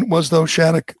achievement was, though,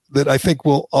 Shattuck, that I think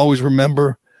we'll always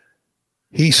remember?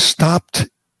 He stopped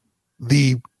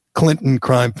the Clinton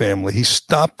crime family. He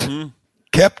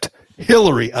kept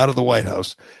Hillary out of the White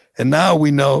House. And now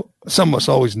we know, some of us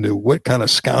always knew what kind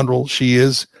of scoundrel she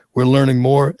is. We're learning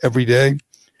more every day.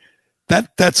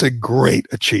 That's a great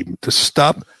achievement to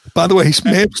stop. By the way, he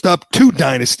may have stopped 2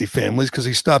 dynasty families because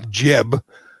he stopped Jeb.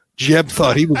 Jeb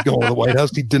thought he was going to the White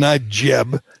House. He denied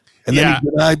Jeb. And then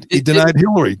he denied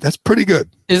Hillary. That's pretty good.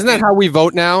 Isn't that how we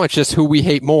vote now? It's just who we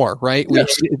hate more, right?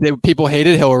 Yes. People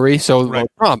hated Hillary, so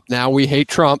vote Trump. Now we hate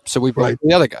Trump, so we vote for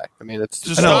the other guy. I mean, it's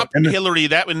to stop Hillary.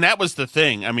 That was the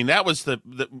thing. I mean, that was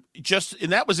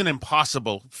and that was an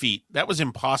impossible feat. That was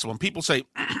impossible. And people say,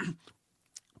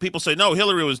 no,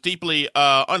 Hillary was deeply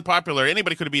unpopular.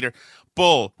 Anybody could have beat her.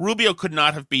 Bull. Rubio could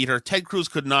not have beat her. Ted Cruz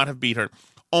could not have beat her.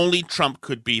 Only Trump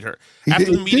could beat her. After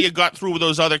the media got through with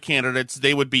those other candidates,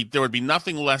 there would be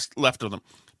nothing left of them.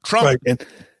 Trump, right.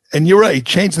 And you're right. He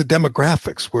changed the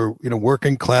demographics where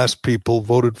working class people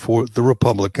voted for the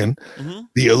Republican. Mm-hmm.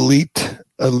 The elite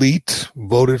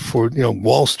voted for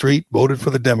Wall Street voted for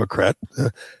the Democrat.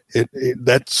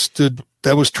 That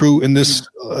was true in this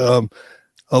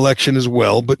election as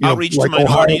well. But outreach to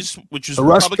minorities, which is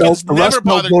Republicans never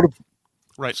bothered.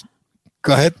 Right.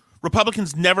 Go ahead.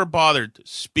 Republicans never bothered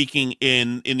speaking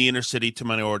in the inner city to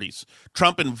minorities.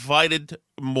 Trump invited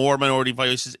more minority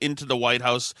voices into the White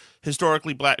House,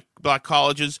 historically black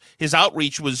colleges. His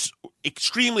outreach was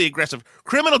extremely aggressive.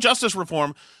 Criminal justice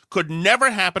reform could never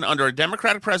happen under a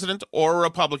Democratic president or a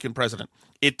Republican president.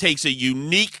 It takes a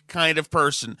unique kind of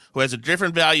person who has a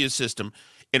different value system,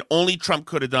 and only Trump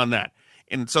could have done that.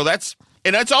 And so that's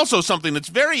also something that's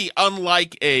very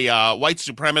unlike a white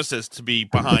supremacist to be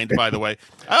behind, by the way.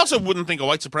 I also wouldn't think a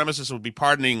white supremacist would be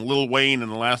pardoning Lil Wayne in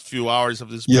the last few hours of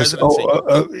this presidency.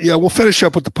 We'll finish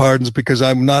up with the pardons because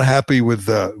I'm not happy with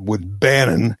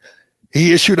Bannon.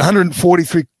 He issued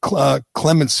 143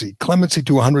 clemency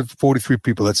to 143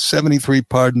 people. That's 73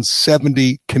 pardons,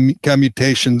 70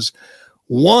 commutations.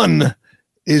 One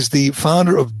is the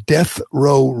founder of Death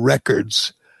Row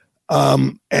Records.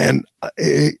 And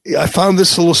I found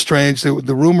this a little strange.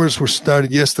 The rumors were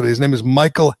started yesterday. His name is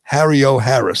Michael Harrio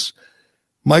Harris.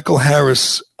 Michael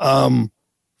Harris,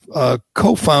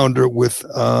 co-founder with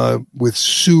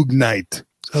Suge Knight.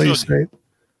 How do you say it?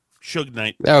 Suge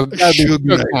Knight.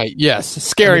 Suge Knight. Yes,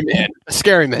 scary man.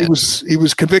 He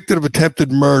was convicted of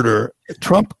attempted murder.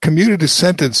 Trump commuted his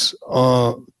sentence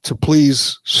to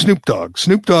please Snoop Dogg.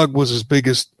 Snoop Dogg was his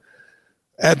biggest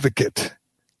advocate.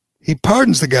 He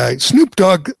pardons the guy. Snoop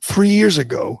Dogg 3 years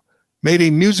ago made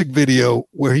a music video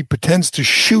where he pretends to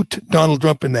shoot Donald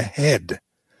Trump in the head.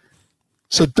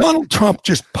 So Donald Trump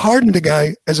just pardoned the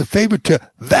guy as a favor to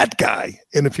that guy.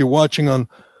 And if you're watching on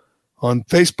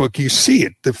Facebook, you see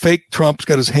it. The fake Trump's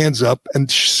got his hands up and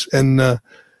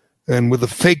with a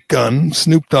fake gun,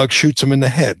 Snoop Dogg shoots him in the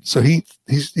head. So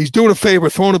he's doing a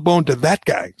favor, throwing a bone to that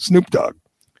guy, Snoop Dogg,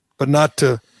 but not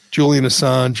to Julian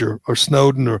Assange or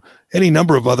Snowden or any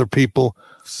number of other people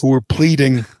who were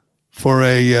pleading for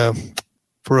a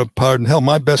pardon. Hell,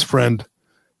 my best friend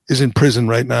is in prison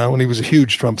right now, and he was a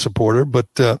huge Trump supporter. But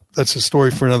that's a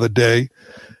story for another day.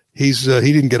 He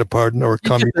didn't get a pardon or a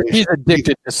commutation. He's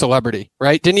addicted to celebrity,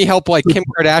 right? Didn't he help Kim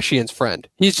Kardashian's friend?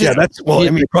 He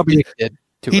probably addicted.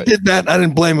 He did that. I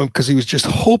didn't blame him because he was just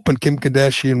hoping Kim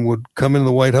Kardashian would come into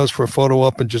the White House for a photo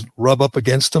op and just rub up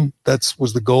against him. That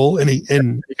was the goal,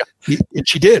 and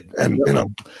she did. And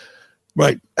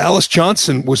right, Alice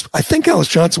Johnson was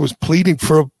pleading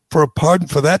for a pardon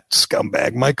for that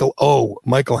scumbag,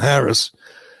 Michael Harris.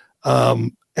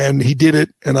 And and he did it.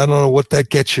 And I don't know what that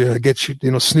gets you.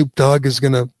 Snoop Dogg is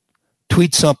going to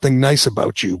tweet something nice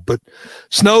about you. But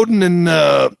Snowden and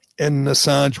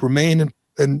Assange remain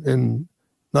in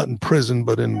not in prison,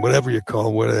 but in whatever you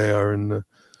call where they are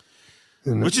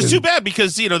which is too bad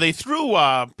because they threw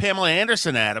Pamela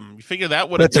Anderson at him. You figure that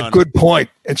would have done. That's a good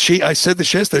point. And I said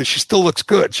this yesterday. She still looks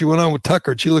good. She went on with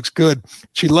Tucker. She looks good.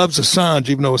 She loves Assange,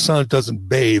 even though Assange doesn't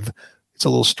bathe. It's a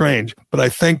little strange, but I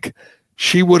think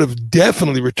she would have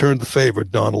definitely returned the favor,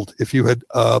 Donald, if you had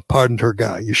pardoned her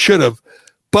guy. You should have.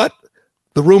 But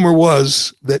the rumor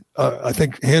was that I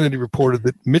think Hannity reported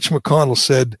that Mitch McConnell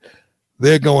said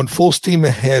they're going full steam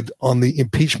ahead on the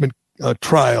impeachment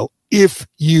trial if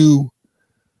you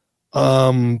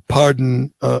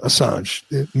pardon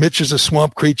Assange. Mitch is a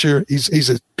swamp creature. He's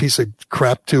a piece of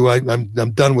crap too. I'm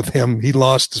done with him. He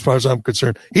lost, as far as I'm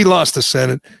concerned. He lost the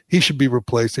Senate. He should be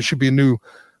replaced. There should be a new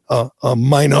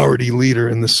minority leader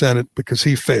in the Senate because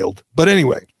he failed. But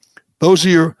anyway, those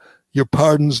are your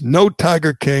pardons. No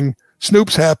Tiger King.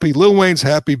 Snoop's happy. Lil Wayne's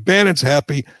happy. Bannon's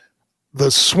happy.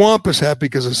 The swamp is happy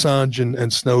because Assange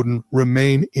and Snowden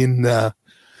remain in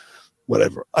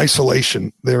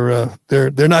isolation. They're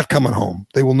not coming home.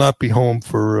 They will not be home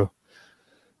for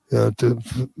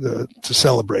to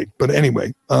celebrate. But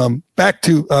anyway, back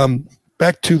to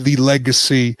the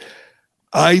legacy.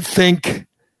 I think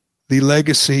the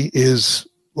legacy is,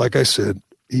 like I said,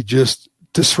 he just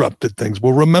disrupted things.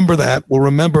 We'll remember that. We'll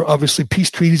remember obviously peace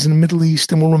treaties in the Middle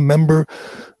East, and we'll remember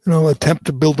attempt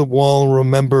to build a wall. And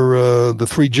remember the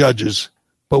 3 judges.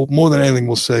 But more than anything,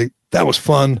 we'll say that was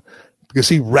fun. Because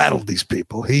he rattled these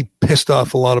people. He pissed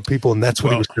off a lot of people, and that's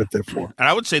what he was sent there for. And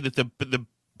I would say that the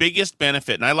biggest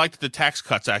benefit, and I liked the tax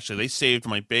cuts, actually. They saved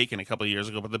my bacon a couple of years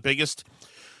ago. But the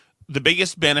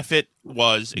biggest benefit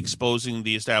was exposing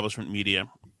the establishment media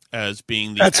as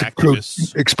being the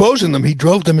activists. Exposing them, he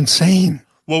drove them insane.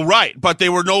 Well, right. But they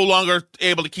were no longer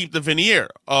able to keep the veneer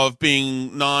of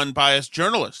being non-biased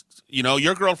journalists.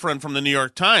 Your girlfriend from the New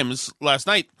York Times last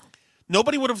night,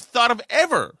 nobody would have thought of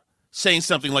ever saying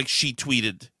something like she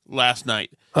tweeted last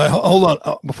night. Hold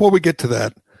on. Before we get to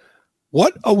that,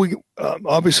 what are we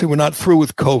obviously we're not through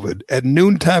with COVID. At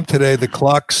noontime today, the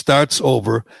clock starts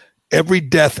over. Every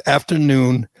death after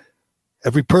noon,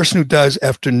 every person who dies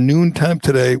after noontime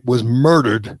today was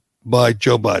murdered by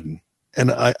Joe Biden.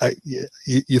 And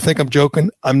you think I'm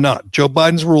joking? I'm not. Joe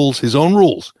Biden's rules, his own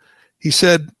rules. He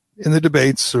said in the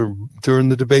debates or during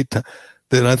the debate time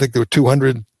that I think there were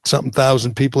 200-something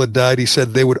thousand people had died. He said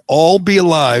they would all be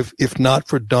alive if not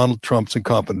for Donald Trump's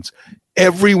incompetence.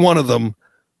 Every one of them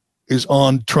is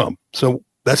on Trump. So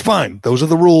that's fine. Those are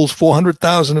the rules.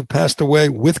 400,000 have passed away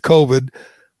with COVID.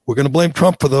 We're going to blame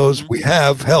Trump for those. We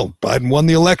have. Hell, Biden won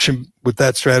the election with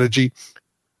that strategy.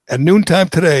 At noontime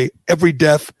today, every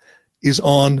death is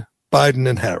on Biden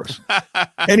and Harris.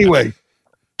 Anyway,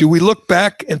 do we look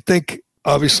back and think,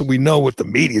 obviously we know what the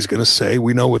media is going to say,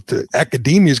 we know what the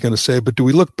academia is going to say, but do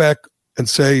we look back and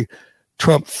say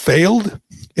Trump failed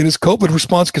in his COVID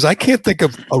response? Because I can't think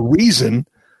of a reason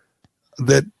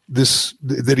that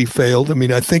he failed. I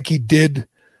mean, I think he did.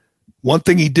 One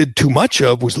thing he did too much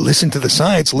of was listen to the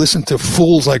science, listen to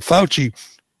fools like Fauci,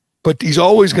 but he's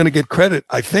always going to get credit,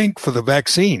 I think, for the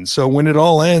vaccine. So when it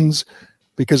all ends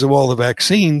because of all the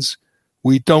vaccines,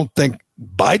 we don't think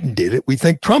Biden did it. We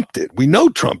think Trump did. We know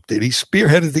Trump did. He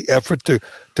spearheaded the effort to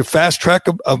fast track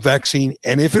a vaccine.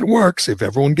 And if it works, if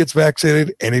everyone gets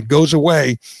vaccinated and it goes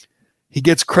away, he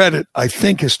gets credit, I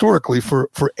think, historically for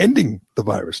ending the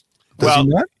virus. Does he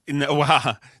not?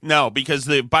 No, because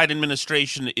the Biden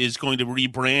administration is going to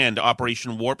rebrand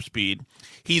Operation Warp Speed.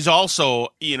 He's also,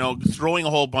 throwing a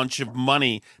whole bunch of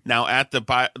money now at the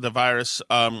virus,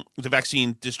 the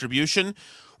vaccine distribution,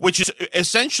 which is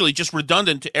essentially just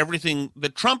redundant to everything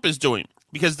that Trump is doing,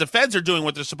 because the feds are doing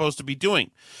what they're supposed to be doing.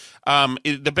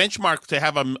 The benchmark to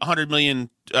have 100 million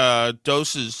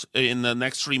doses in the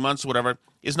next 3 months, or whatever,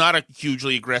 is not a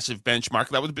hugely aggressive benchmark.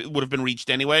 That would have been reached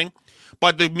anyway.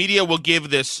 But the media will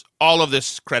give all of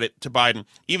this credit to Biden,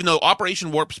 even though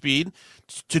Operation Warp Speed,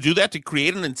 to do that, to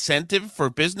create an incentive for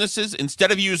businesses, instead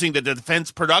of using the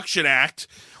Defense Production Act,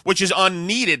 which is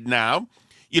unneeded now,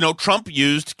 Trump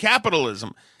used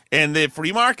capitalism and the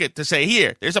free market to say,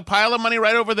 here, there's a pile of money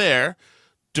right over there,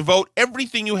 devote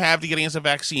everything you have to getting us a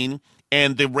vaccine.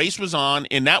 And the race was on,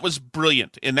 and that was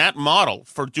brilliant. And that model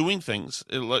for doing things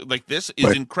like this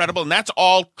is incredible. And that's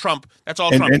all Trump. That's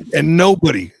all Trump. And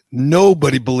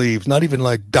nobody believes, not even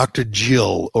like Dr.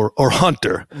 Jill or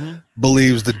Hunter,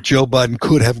 believes that Joe Biden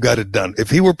could have got it done. If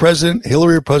he were president,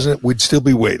 Hillary were president, we'd still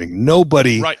be waiting.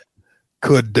 Nobody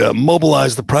could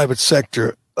mobilize the private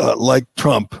sector like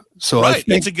Trump So right. I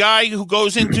think It's a guy who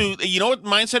goes into, you know what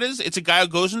mindset is? It's a guy who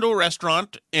goes into a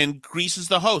restaurant and greases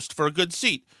the host for a good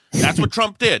seat. That's what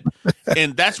Trump did.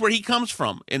 And that's where he comes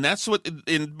from. And that's what,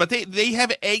 but they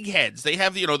have eggheads. They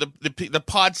have, the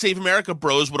Pod Save America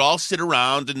bros would all sit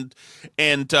around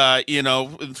and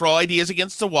throw ideas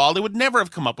against the wall. They would never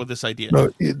have come up with this idea.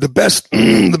 No, the best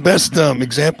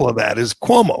example of that is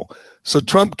Cuomo. So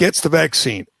Trump gets the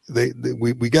vaccine.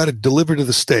 We got it delivered to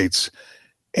the states.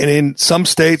 And in some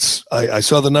states, I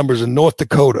saw the numbers in North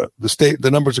Dakota.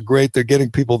 The numbers are great. They're getting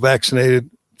people vaccinated.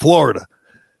 Florida.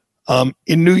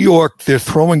 In New York, they're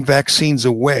throwing vaccines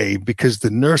away because the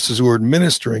nurses who are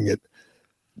administering it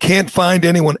can't find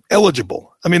anyone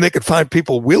eligible. I mean, they could find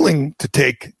people willing to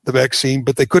take the vaccine,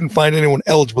 but they couldn't find anyone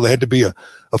eligible. They had to be a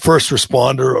first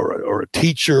responder or a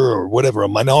teacher or whatever, a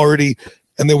minority.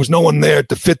 And there was no one there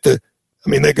to fit they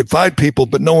could find people,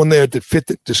 but no one there to fit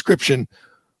the description.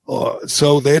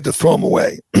 So they had to throw them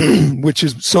away, which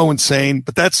is so insane.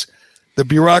 But that's the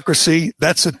bureaucracy.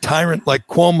 That's a tyrant like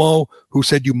Cuomo who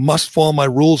said, you must follow my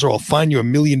rules or I'll fine you $1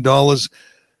 million.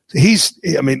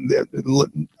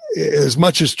 As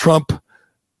much as Trump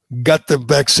got the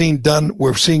vaccine done,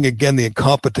 we're seeing again the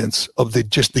incompetence of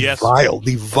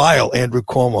the vile Andrew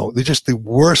Cuomo. They're just the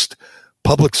worst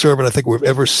public servant I think we've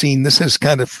ever seen. This has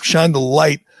kind of shined the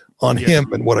light on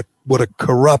him and what a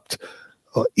corrupt,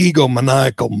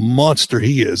 egomaniacal monster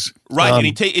he is. Right,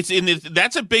 and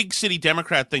that's a big city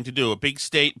Democrat thing to do. A big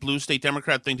blue state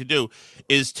Democrat thing to do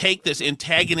is take this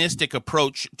antagonistic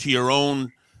approach to your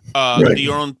own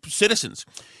citizens,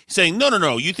 saying,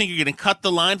 no, you think you're going to cut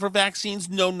the line for vaccines?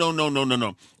 No.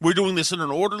 We're doing this in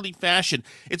an orderly fashion.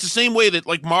 It's the same way that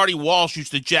like Marty Walsh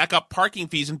used to jack up parking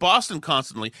fees in Boston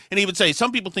constantly, and he would say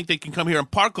some people think they can come here and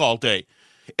park all day,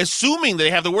 assuming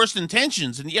they have the worst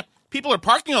intentions, and yep. People are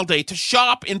parking all day to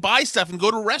shop and buy stuff and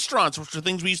go to restaurants, which are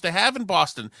things we used to have in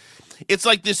Boston. It's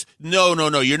like this, no,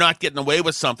 you're not getting away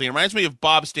with something. It reminds me of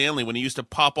Bob Stanley when he used to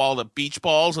pop all the beach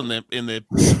balls in the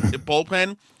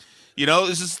bullpen.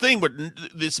 There's this thing where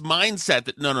this mindset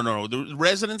that, no, the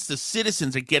residents, the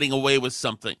citizens are getting away with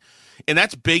something. And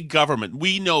that's big government.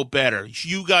 We know better.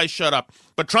 You guys shut up.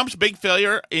 But Trump's big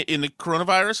failure in the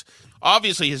coronavirus,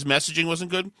 obviously his messaging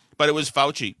wasn't good. But it was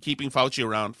Fauci, keeping Fauci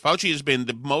around. Fauci has been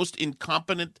the most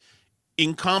incompetent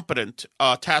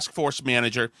task force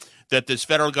manager that this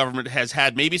federal government has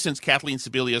had, maybe since Kathleen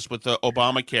Sebelius with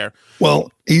Obamacare.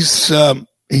 Well, he's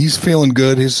feeling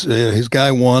good. His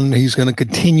guy won. He's going to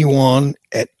continue on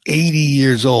at 80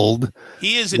 years old.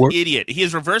 He is an idiot. He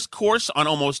has reversed course on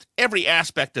almost every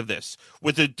aspect of this.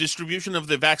 With the distribution of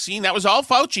the vaccine, that was all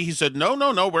Fauci. He said, no,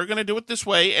 we're going to do it this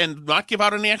way and not give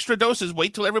out any extra doses.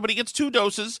 Wait till everybody gets 2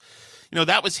 doses.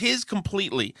 That was his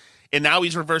completely. And now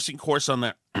he's reversing course on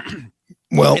that.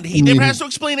 Well, and he never has to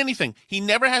explain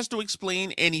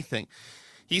anything.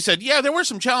 He said, yeah, there were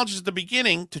some challenges at the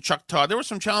beginning to Chuck Todd. There were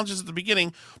some challenges at the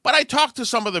beginning, but I talked to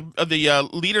some of the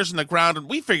leaders on the ground, and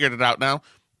we figured it out now.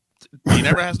 He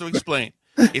never has to explain.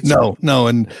 No.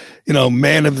 And,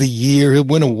 man of the year, he'll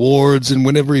win awards, and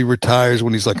whenever he retires,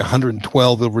 when he's like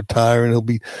 112, he'll retire, and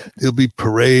there'll be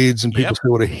parades, and people say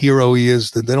what a hero he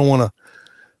is. That they don't want to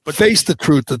face the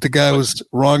truth that the guy was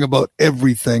wrong about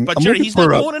everything. But Jerry, he's not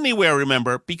going anywhere,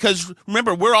 remember,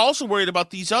 we're also worried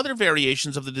about these other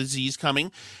variations of the disease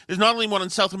coming. There's not only one in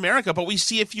South America, but we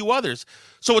see a few others.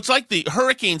 So it's like the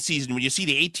hurricane season when you see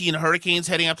the 18 hurricanes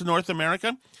heading up to North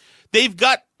America. They've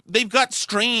got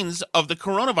strains of the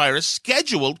coronavirus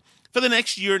scheduled for the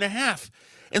next year and a half.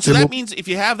 And so that means if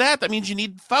you have that means you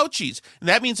need Fauci's. And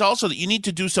that means also that you need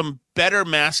to do some better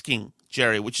masking,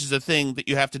 Jerry, which is the thing that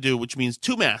you have to do, which means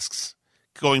 2 masks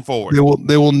going forward.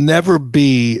 There will never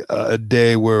be a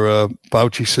day where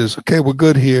Fauci says, okay, we're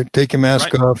good here. Take your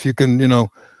mask off. You can,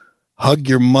 hug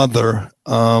your mother.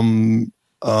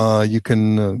 You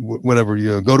can,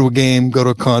 whatever, go to a game, go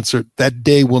to a concert. That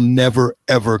day will never,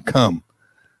 ever come.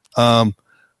 I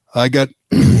got,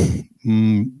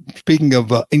 speaking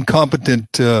of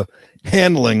incompetent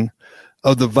handling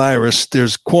of the virus,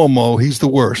 there's Cuomo. He's the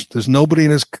worst. There's nobody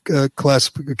in his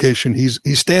classification. He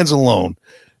stands alone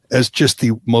as just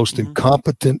the most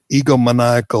incompetent,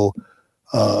 egomaniacal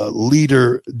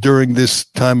leader during this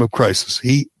time of crisis.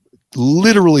 He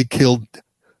literally killed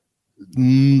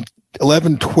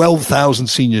 12,000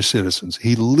 senior citizens.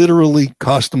 He literally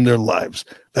cost them their lives.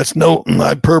 That's no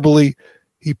hyperbole.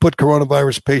 He put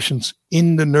coronavirus patients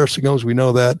in the nursing homes. We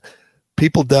know that.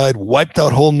 People died, wiped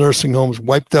out whole nursing homes,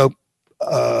 wiped out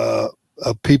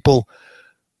people,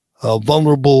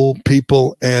 vulnerable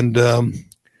people, and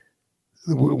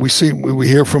we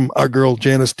hear from our girl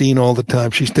Janice Dean all the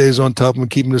time. She stays on top of him,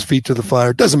 keeping his feet to the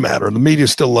fire. It doesn't matter. The media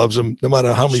still loves him, no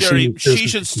matter how many. Sherry, she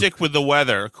should stick with the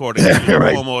weather, according to the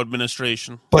right. Cuomo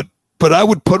administration. But I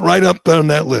would put right up on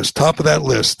that list, top of that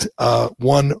list,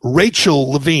 one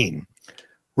Rachel Levine.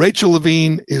 Rachel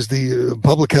Levine is the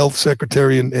public health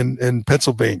secretary in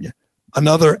Pennsylvania.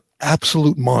 Another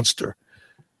absolute monster.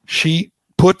 She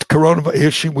put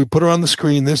coronavirus. We put her on the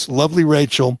screen. This lovely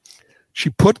Rachel. She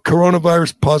put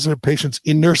coronavirus positive patients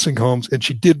in nursing homes, and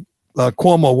she did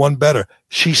Cuomo one better.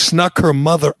 She snuck her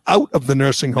mother out of the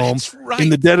nursing home in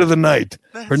the dead of the night.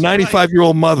 Her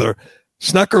 95-year-old mother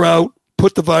snuck her out,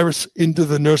 put the virus into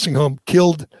the nursing home,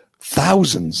 killed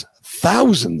thousands.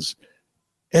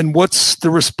 And what's the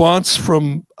response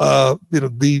from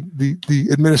the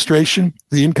administration,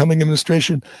 the incoming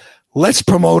administration? Let's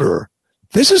promote her.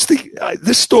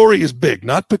 This story is big,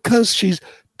 not because she's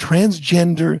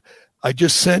transgender. I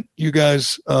just sent you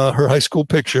guys her high school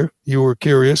picture. You were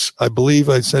curious. I believe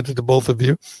I sent it to both of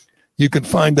you. You can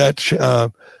find that.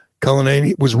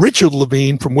 Cullinane. It was Richard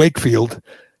Levine from Wakefield,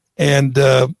 and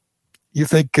you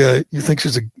think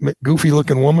she's a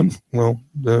goofy-looking woman? Well,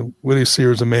 what do you see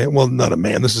her as a man? Well, not a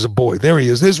man. This is a boy. There he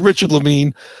is. There's Richard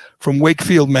Levine from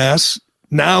Wakefield, Mass.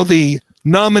 Now the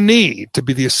nominee to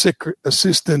be the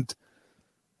assistant,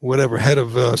 whatever, head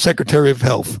of Secretary of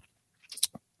Health.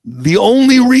 The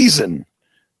only reason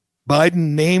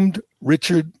Biden named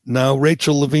Rachel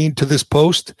Levine to this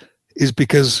post is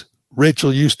because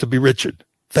Rachel used to be Richard.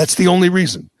 That's the only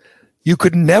reason. You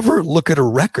could never look at her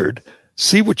record,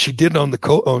 see what she did on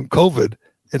COVID,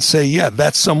 and say, yeah,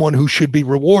 that's someone who should be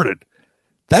rewarded.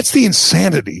 That's the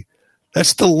insanity.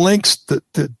 That's the links that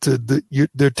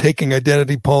they're taking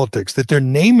identity politics, that they're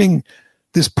naming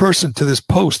this person to this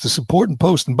post, this important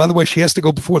post. And by the way, she has to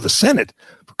go before the Senate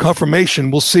for confirmation.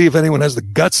 We'll see if anyone has the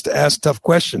guts to ask tough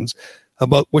questions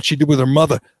about what she did with her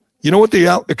mother. You know what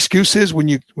the excuse is when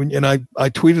I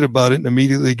tweeted about it and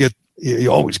immediately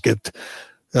you always get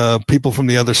people from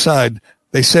the other side.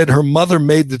 They said her mother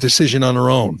made the decision on her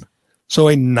own. So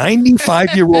a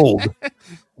 95-year-old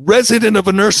resident of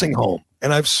a nursing home,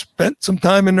 and I've spent some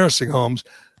time in nursing homes,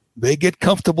 they get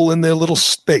comfortable in their little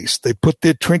space. They put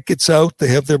their trinkets out. They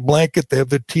have their blanket. They have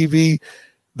their TV.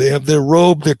 They have their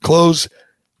robe, their clothes.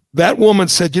 That woman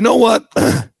said, you know what?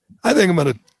 I think I'm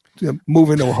going to move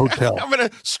into a hotel. I'm going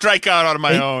to strike out on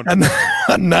my own.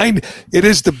 It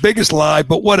is the biggest lie,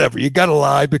 but whatever. You got to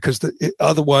lie because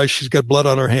otherwise she's got blood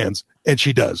on her hands, and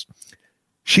she does.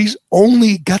 She's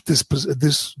only got this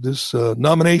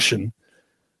nomination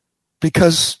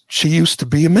because she used to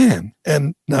be a man,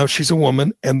 and now she's a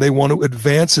woman, and they want to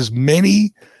advance as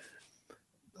many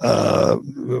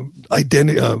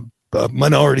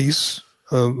minorities,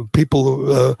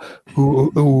 people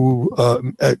who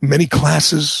many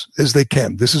classes as they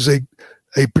can. This is a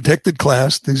protected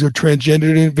class. These are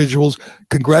transgender individuals.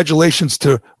 Congratulations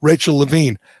to Rachel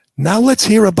Levine. Now let's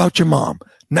hear about your mom.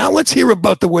 Now let's hear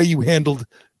about the way you handled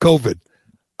COVID.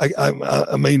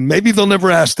 I mean, maybe they'll never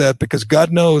ask that because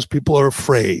God knows people are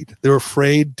afraid. They're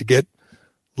afraid to get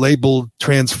labeled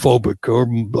transphobic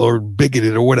or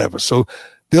bigoted or whatever. So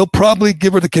they'll probably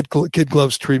give her the kid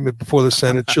gloves treatment before the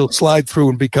Senate. She'll slide through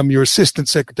and become your assistant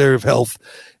secretary of health,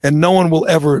 and no one will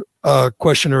ever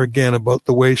question her again about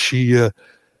the way she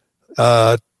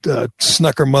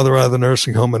snuck her mother out of the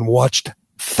nursing home and watched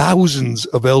thousands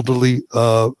of elderly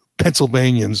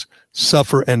Pennsylvanians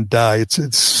suffer and die.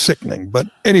 It's sickening. But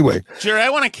anyway. Jerry, I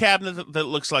want a cabinet that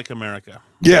looks like America.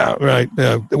 Yeah, right.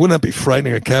 Wouldn't that be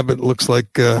frightening? A cabinet that looks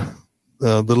like the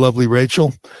lovely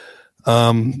Rachel.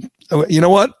 You know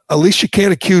what? At least you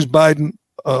can't accuse Biden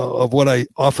of what I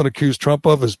often accuse Trump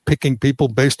of, is picking people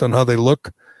based on how they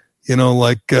look. You know,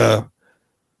 like what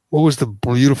was the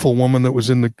beautiful woman that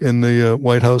was in the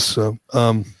White House?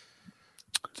 Hope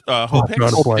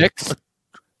Hicks?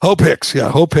 Hope Hicks, yeah,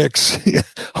 Hope Hicks.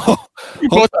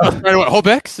 Hope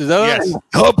Hicks? Is that yes.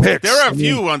 Hope Hicks. There are a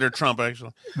few under Trump,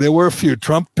 actually. There were a few.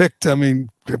 Trump picked, Kayleigh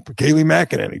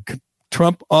McEnany.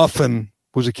 Trump often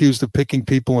was accused of picking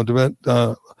people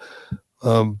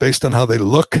based on how they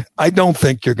look. I don't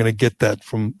think you're going to get that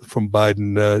from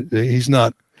Biden. He's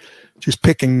not just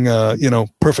picking,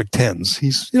 perfect tens.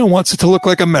 He's, wants it to look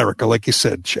like America, like you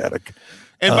said, Shattuck.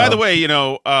 And by the way,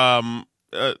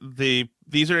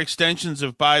 these are extensions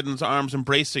of Biden's arms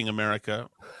embracing America.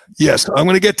 Yes, I'm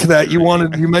going to get to that. You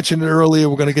mentioned it earlier.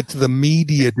 We're going to get to the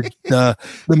media. The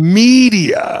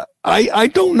media. I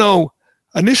don't know.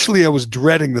 Initially, I was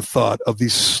dreading the thought of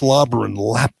these slobbering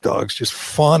lapdogs just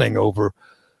fawning over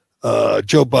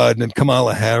Joe Biden and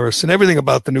Kamala Harris and everything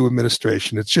about the new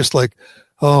administration. It's just like,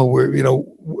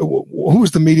 who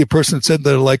was the media person that said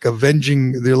they're like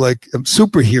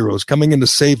superheroes coming in to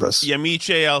save us?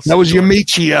 Yamiche El Cindor. That was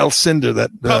Yamiche El Cindor. That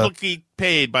publicly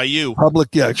paid by you.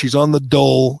 Yeah. She's on the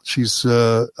dole. She's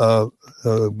a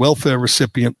welfare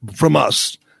recipient from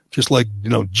us, just like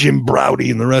Jim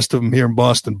Browdy and the rest of them here in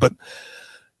Boston. But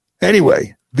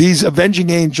anyway, these avenging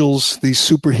angels, these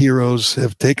superheroes,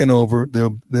 have taken over.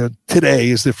 Today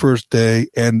is their first day,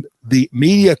 and the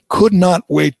media could not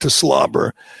wait to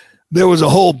slobber. There was a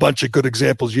whole bunch of good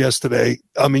examples yesterday.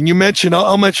 I mean,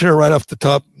 I'll mention it right off the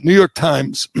top. New York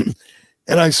Times,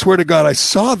 and I swear to God, I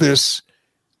saw this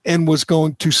and was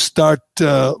going to start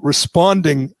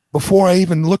responding before I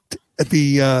even looked at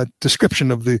the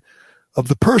description of the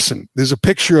person. There's a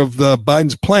picture of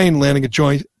Biden's plane landing at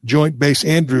Joint Base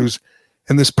Andrews.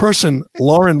 And this person,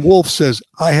 Lauren Wolfe, says,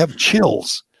 "I have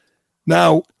chills."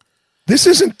 Now, this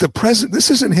isn't the president. This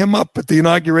isn't him up at the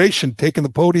inauguration, taking the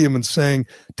podium and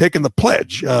taking the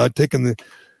pledge, taking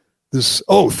this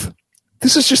oath.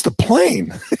 This is just a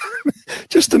plane,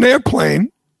 just an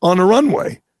airplane on a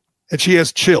runway. And she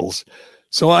has chills.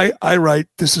 So I write,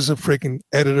 this is a freaking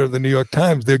editor of the New York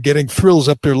Times. They're getting thrills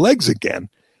up their legs again.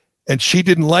 And she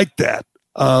didn't like that.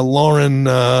 Lauren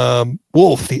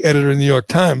Wolfe, the editor of the New York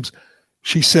Times,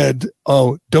 she said,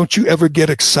 "Oh, don't you ever get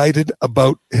excited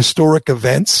about historic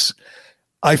events?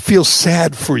 I feel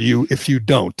sad for you if you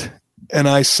don't." And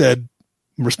I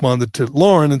responded to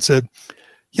Lauren and said,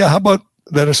 "Yeah, how about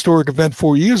that historic event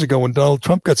 4 years ago when Donald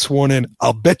Trump got sworn in?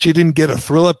 I'll bet you didn't get a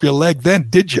thrill up your leg then,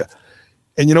 did you?"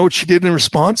 And you know what she did in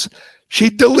response? She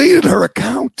deleted her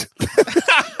account.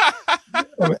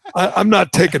 I'm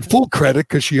not taking full credit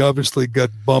because she obviously got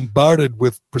bombarded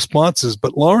with responses,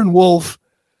 but Lauren Wolfe,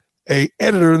 a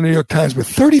editor of the New York Times with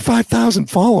 35,000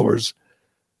 followers,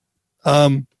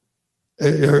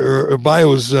 her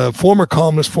bio is former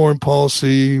columnist, foreign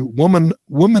policy, woman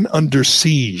under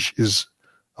siege is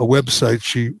a website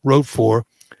she wrote for,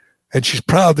 and she's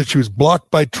proud that she was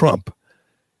blocked by Trump.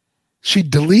 She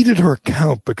deleted her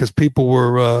account because people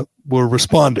were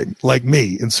responding like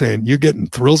me and saying, "You're getting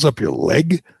thrills up your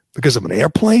leg because of an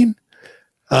airplane."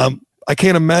 I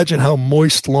can't imagine how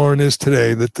moist Lauren is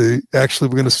today that we're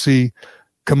going to see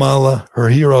Kamala, her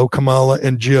hero, Kamala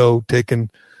and Joe taking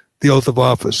the oath of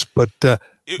office. But it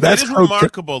is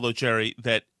remarkable, though, Jerry,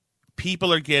 that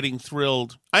people are getting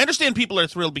thrilled. I understand people are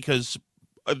thrilled because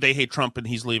they hate Trump and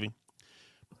he's leaving.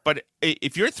 But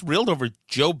if you're thrilled over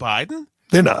Joe Biden,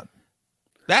 they're not.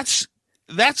 That's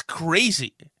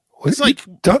crazy. It's like,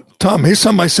 Tom, here's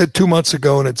something I said 2 months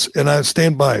ago, and I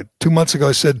stand by it. 2 months ago,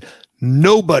 I said,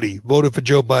 nobody voted for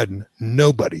Joe Biden.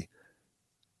 Nobody.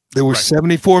 There were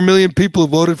 74 million people who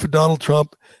voted for Donald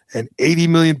Trump, and 80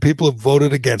 million people who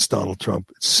voted against Donald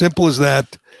Trump. It's simple as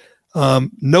that.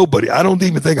 Nobody. I don't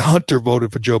even think Hunter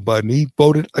voted for Joe Biden. He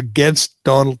voted against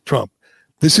Donald Trump.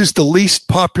 This is the least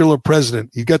popular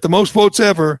president. He got the most votes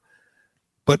ever,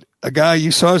 but a guy, you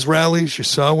saw his rallies, you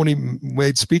saw when he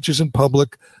made speeches in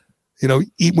public.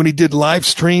 When he did live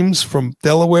streams from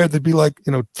Delaware, there'd be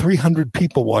 300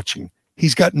 people watching.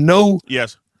 He's got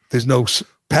there's no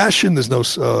passion, there's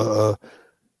no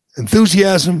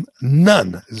enthusiasm,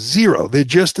 none, zero. They're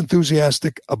just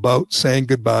enthusiastic about saying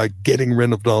goodbye, getting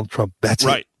rid of Donald Trump. That's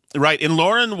it. Right. And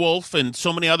Lauren Wolfe and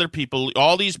so many other people,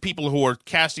 all these people who are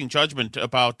casting judgment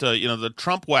about, the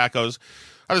Trump wackos,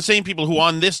 are the same people who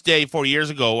on this day 4 years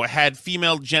ago had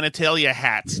female genitalia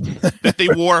hats that they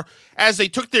wore as they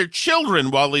took their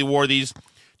children while they wore these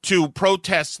to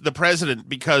protest the president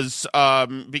because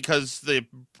the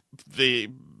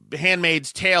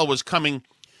Handmaid's Tale was coming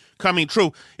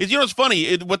true. It's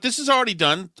funny what this has already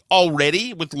done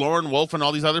already with Lauren Wolfe and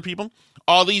all these other people,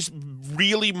 all these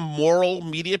really moral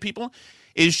media people,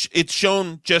 is it's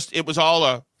shown just it was all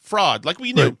a fraud. Like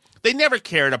we knew. Right. They never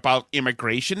cared about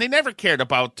immigration. They never cared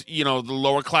about, the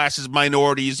lower classes,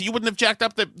 minorities. You wouldn't have jacked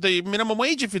up the minimum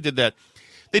wage if you did that.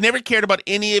 They never cared about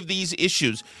any of these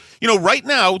issues. Right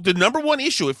now, the number one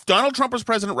issue, if Donald Trump was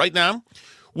president right now,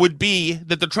 would be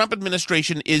that the Trump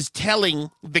administration is telling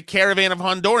the caravan of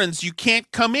Hondurans, you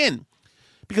can't come in.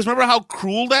 Because remember how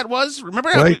cruel that was?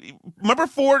 Remember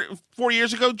 4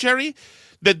 years ago, Jerry?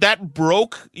 That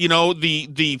broke,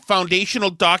 the foundational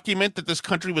document that this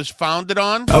country was founded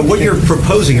on? What you're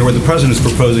proposing here, what the president is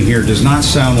proposing here, does not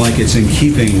sound like it's in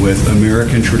keeping with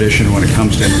American tradition when it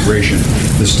comes to immigration.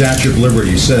 The Statue of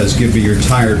Liberty says, give me your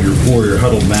tired, your poor, your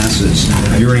huddled masses,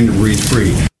 yearning to breathe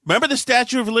free. Remember the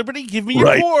Statue of Liberty? Give me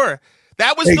your poor.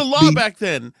 That was the law back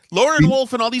then. Lauren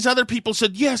Wolfe and all these other people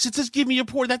said, yes, it says give me your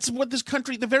poor. That's what this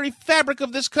country, the very fabric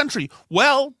of this country.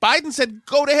 Well, Biden said,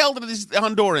 go to hell to these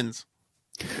Hondurans.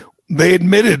 They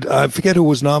admitted, I forget who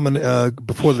was nominated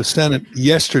before the Senate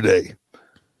yesterday.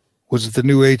 Was it the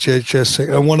new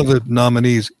HHS? One of the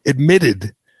nominees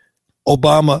admitted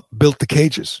Obama built the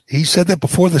cages. He said that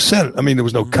before the Senate. I mean, there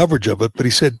was no coverage of it, but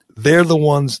he said they're the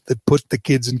ones that put the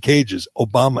kids in cages,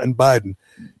 Obama and Biden.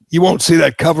 You won't see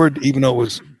that covered, even though it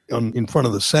was in front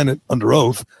of the Senate under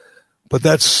oath. But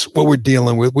that's what we're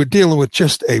dealing with. We're dealing with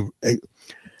just an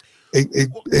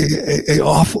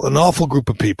awful group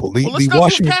of people. The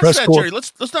Washington Press Corps.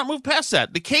 Let's not move past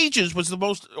that. The cages was the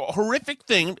most horrific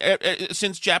thing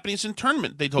since Japanese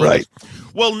internment. They told us.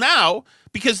 Well, now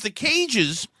because the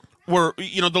cages were,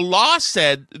 the law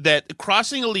said that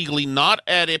crossing illegally, not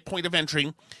at a point of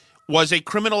entry, was a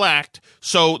criminal act.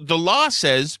 So the law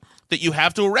says that you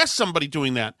have to arrest somebody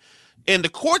doing that. And the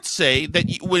courts say that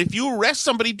if you arrest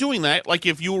somebody doing that, like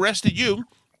if you arrested you,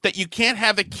 that you can't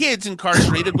have the kids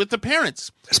incarcerated with the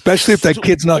parents. Especially if that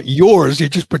kid's not yours. You're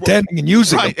just pretending and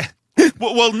using them.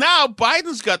 Well, now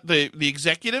Biden's got the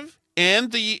executive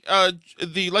and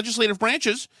the legislative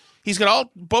branches. He's got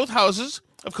both houses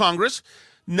of Congress.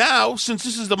 Now, since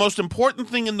this is the most important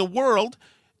thing in the world,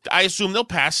 I assume they'll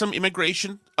pass some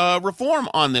immigration reform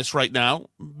on this right now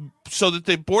so that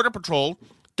the Border Patrol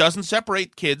doesn't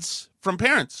separate kids from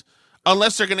parents,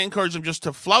 unless they're going to encourage them just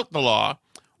to flout the law,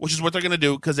 which is what they're going to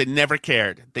do because they never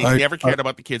cared. They never cared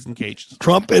about the kids in cages.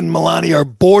 Trump and Melania are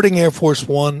boarding Air Force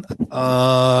One.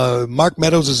 Mark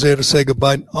Meadows is there to say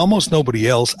goodbye. Almost nobody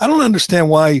else. I don't understand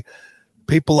why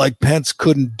people like Pence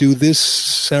couldn't do this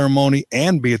ceremony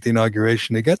and be at the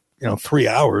inauguration. They got 3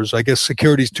 hours. I guess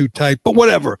security's too tight, but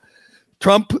whatever.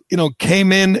 Trump,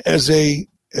 came in as an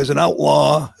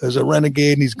outlaw, as a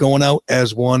renegade, and he's going out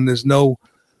as one. There's no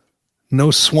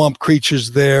swamp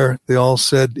creatures there. They all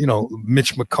said,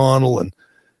 Mitch McConnell and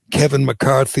Kevin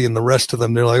McCarthy and the rest of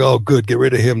them, they're like, oh, good, get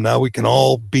rid of him. Now we can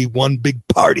all be one big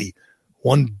party,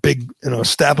 one big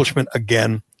establishment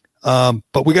again.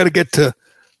 But we got to get to a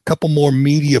couple more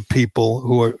media people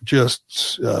who are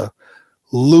just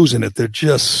losing it. They're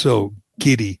just so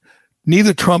giddy.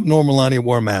 Neither Trump nor Melania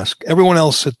wore a mask. Everyone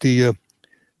else at the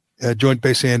Joint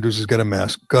Base Andrews has got a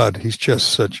mask. God, he's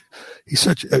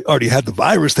already had the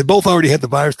virus. They both already had the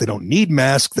virus. They don't need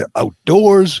masks. They're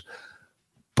outdoors.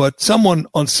 But someone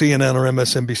on CNN or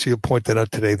MSNBC will point that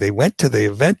out today. They went to the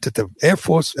event at the Air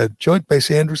Force at Joint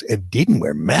Base Andrews and didn't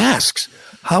wear masks.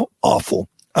 How awful.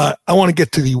 I want to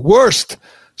get to the worst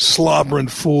slobbering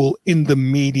fool in the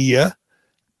media.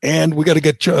 And we got to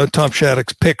get Tom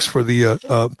Shattuck's picks for the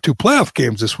 2 playoff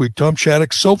games this week. Tom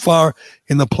Shattuck, so far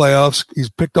in the playoffs,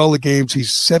 he's picked all the games. He's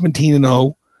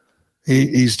 17-0.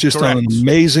 He's just on an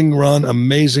amazing run,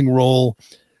 amazing roll.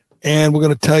 And we're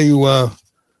going to tell you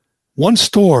one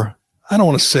store. I don't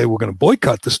want to say we're going to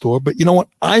boycott the store, but you know what?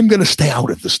 I'm going to stay out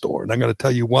of the store, and I'm going to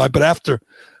tell you why.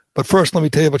 But first, let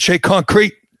me tell you about Shea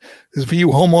Concrete. This is for you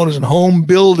homeowners and home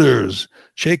builders.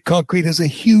 Shea Concrete has a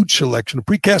huge selection of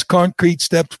precast concrete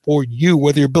steps for you,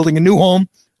 whether you're building a new home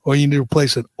or you need to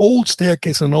replace an old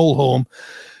staircase in an old home.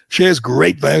 Shea has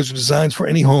great values and designs for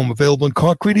any home available in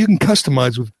concrete. You can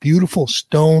customize with beautiful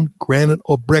stone, granite,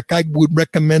 or brick. I would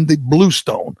recommend the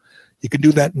bluestone. You can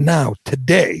do that now,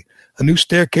 today. A new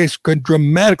staircase can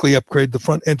dramatically upgrade the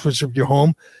front entrance of your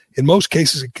home. In most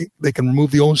cases, they can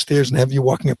remove the old stairs and have you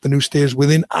walking up the new stairs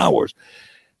within hours.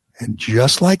 And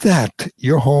just like that,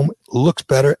 your home looks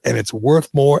better and it's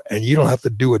worth more, and you don't have to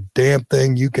do a damn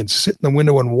thing. You can sit in the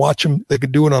window and watch them. They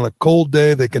can do it on a cold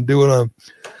day. They can do it on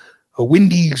a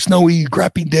windy, snowy,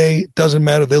 crappy day. It doesn't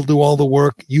matter. They'll do all the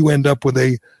work. You end up with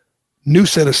a new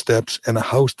set of steps and a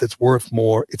house that's worth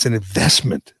more. It's an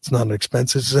investment. It's not an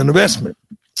expense. It's an investment.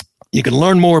 You can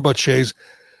learn more about Shea's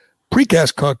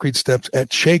precast concrete steps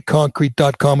at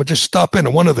sheaconcrete.com, or just stop in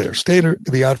at one of their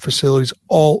state-of-the-art facilities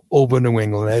all over New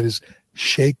England. That is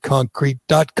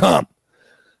sheaconcrete.com.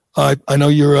 I know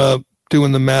you're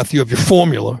doing the math. You have your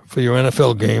formula for your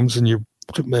NFL games, and you're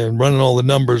running all the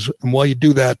numbers. And while you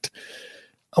do that,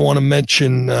 I want to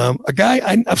mention a guy.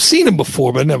 I've seen him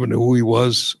before, but I never knew who he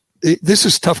was. This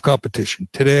is tough competition.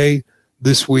 Today,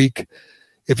 this week,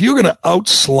 if you're going to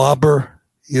out-slobber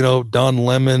Don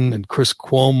Lemon and Chris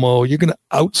Cuomo, you're going to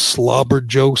out-slobber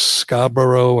Joe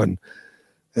Scarborough and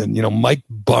Mike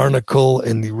Barnacle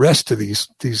and the rest of these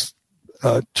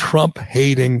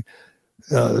Trump-hating,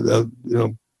 Biden-loving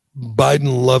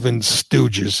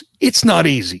stooges. It's not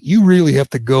easy. You really have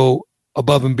to go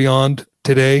above and beyond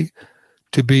today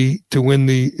to win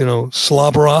the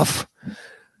slobber off.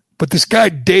 But this guy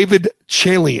David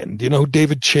Chalian, do you know who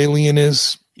David Chalian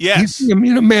is? Yes. He's a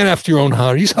man after your own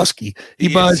heart. He's husky.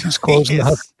 He buys his clothes in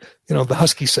the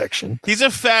husky section. He's a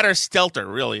fatter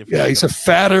stelter, really. Yeah, he's a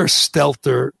fatter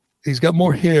stelter. he's got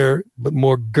more hair, but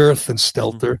more girth than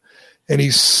Stelter. And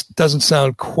he doesn't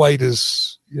sound quite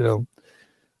as,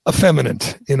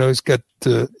 effeminate. He's got,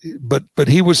 but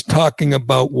he was talking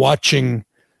about watching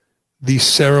the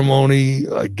ceremony,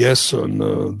 I guess, on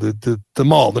the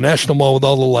mall, the National Mall with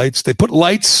all the lights. They put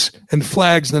lights and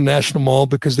flags in the National Mall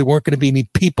because there weren't going to be any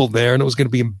people there and it was going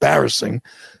to be embarrassing.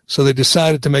 So they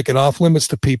decided to make it off limits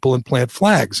to people and plant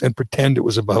flags and pretend it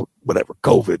was about whatever,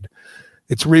 COVID.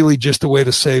 It's really just a way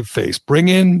to save face. Bring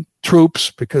in troops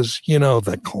because,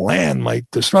 the Klan might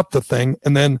disrupt the thing,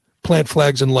 and then plant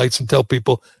flags and lights and tell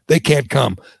people they can't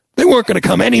come. They weren't going to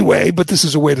come anyway, but this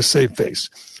is a way to save face.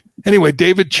 Anyway,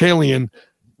 David Chalian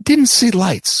didn't see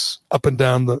lights up and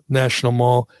down the National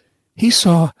Mall. He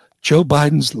saw Joe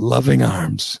Biden's loving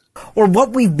arms. Or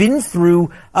what we've been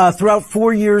through throughout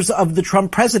 4 years of the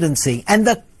Trump presidency. And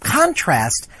the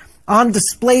contrast on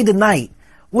display tonight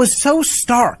was so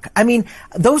stark. I mean,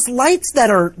 those lights that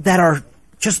are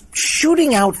just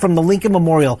shooting out from the Lincoln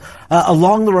Memorial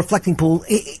along the reflecting pool,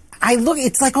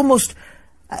 it's like almost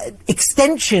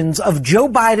extensions of Joe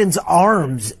Biden's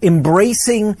arms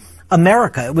embracing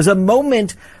America. It was a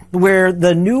moment where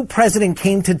the new president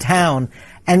came to town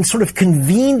and sort of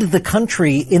convened the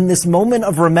country in this moment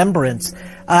of remembrance,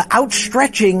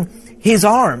 outstretching his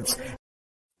arms.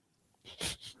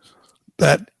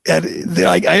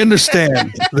 I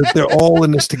understand that they're all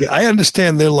in this together. I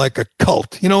understand they're like a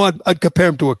cult. You know what? I'd compare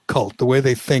them to a cult, the way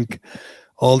they think.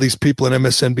 All these people in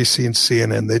MSNBC and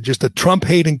CNN, they're just a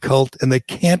Trump-hating cult, and they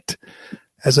can't,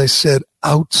 as I said,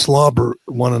 out-slobber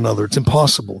one another. It's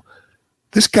impossible.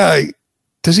 This guy,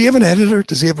 does he have an editor?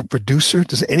 Does he have a producer?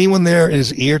 Does anyone there in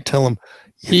his ear tell him?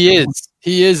 He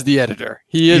is the editor.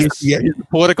 He is the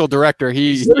political director.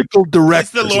 He's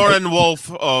the Lauren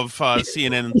Wolfe of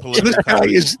CNN political. This guy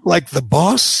is like the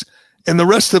boss, and the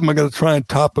rest of them are going to try and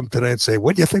top him today and say,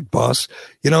 what do you think, boss?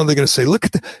 They're going to say, look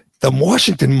at the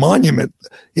Washington Monument.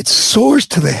 It soars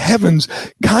to the heavens,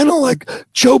 kind of like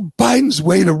Joe Biden's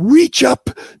way to reach up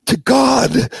to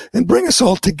God and bring us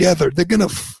all together. They're going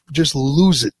to just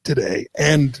lose it today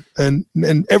and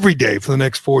every day for the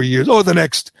next 4 years or the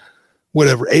next,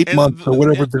 8 months or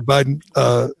whatever the Biden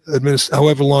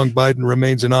however long Biden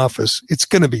remains in office. It's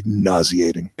going to be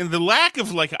nauseating. And the lack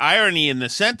of irony in the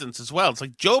sentence as well. It's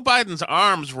like Joe Biden's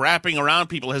arms wrapping around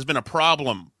people has been a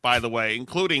problem, by the way,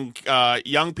 including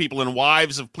young people and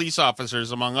wives of police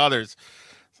officers, among others.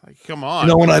 It's like, come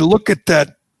on. When I look at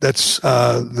that's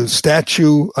the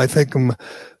statue, I think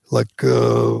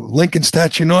Lincoln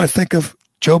statue. I think of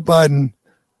Joe Biden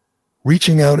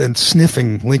reaching out and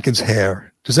sniffing Lincoln's hair.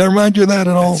 Does that remind you of that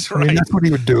at all? That's right. I mean, that's what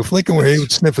he would do. If Lincoln were here, he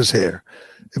would sniff his hair.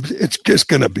 It's just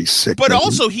going to be sick. But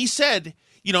also, he said,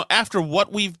 after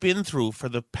what we've been through for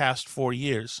the past 4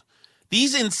 years,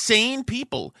 these insane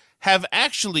people have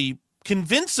actually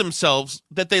convinced themselves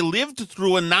that they lived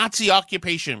through a Nazi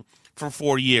occupation for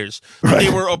 4 years. Right. They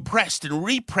were oppressed and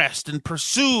repressed and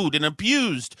pursued and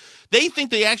abused. They think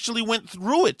they actually went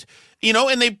through it.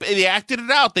 And they acted it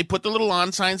out. They put the little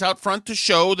lawn signs out front to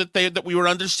show that we were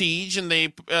under siege, and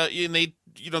they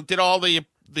did all the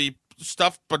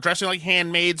stuff, but dressing like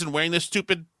handmaids and wearing the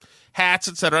stupid hats,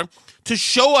 etc., to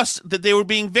show us that they were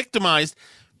being victimized.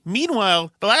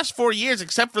 Meanwhile, the last 4 years,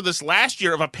 except for this last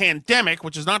year of a pandemic,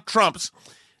 which is not Trump's,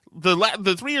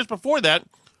 the 3 years before that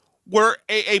were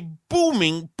a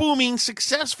booming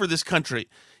success for this country.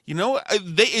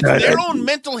 It's their own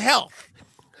mental health.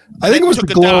 I think it was the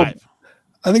Globe.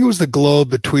 I think it was the Globe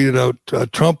that tweeted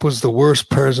out Trump was the worst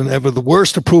president ever, the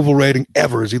worst approval rating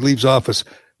ever as he leaves office,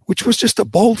 which was just a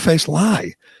bold-faced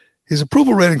lie. His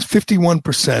approval rating is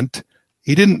 51%.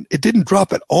 It didn't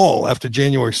drop at all after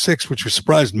January 6th, which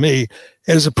surprised me.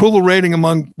 And his approval rating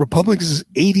among Republicans is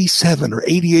 87 or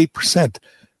 88%.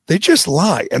 They just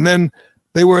lie. And then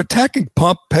they were attacking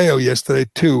Pompeo yesterday,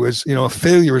 too, as a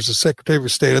failure as a Secretary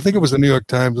of State. I think it was the New York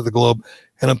Times or the Globe.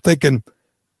 And I'm thinking,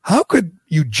 how could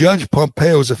you judge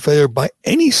Pompeo as a failure by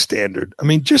any standard? I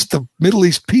mean, just the Middle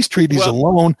East peace treaties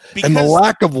alone and the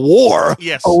lack of war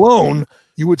alone,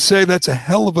 you would say that's a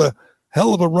hell of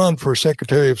a run for a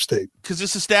Secretary of State. Because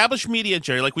this established media,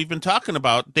 Jerry, like we've been talking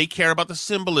about, they care about the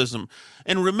symbolism.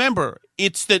 And remember,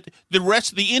 it's that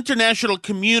the international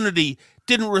community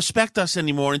didn't respect us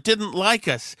anymore and didn't like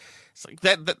us. It's like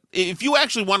that if you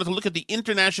actually wanted to look at the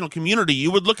international community, you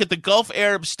would look at the Gulf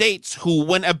Arab states who,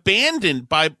 when abandoned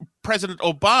by President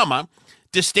Obama,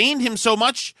 disdained him so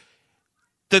much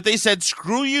that they said,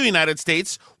 screw you, United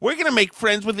States, we're going to make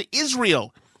friends with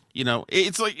Israel.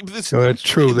 It's like this. That's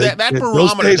true. That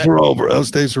barometer. Those days were over.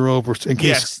 Those days are over. In case,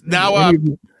 yes. Now,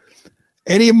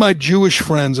 any of my Jewish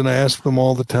friends, and I ask them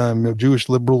all the time, Jewish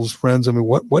liberals friends, I mean,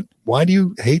 why do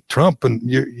you hate Trump? And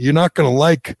you're not going to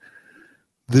like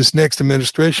this next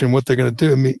administration, what they're going to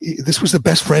do. I mean, this was the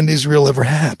best friend Israel ever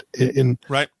had.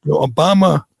 Right.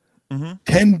 Obama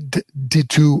tended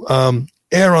to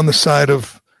err on the side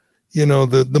of,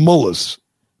 the mullahs.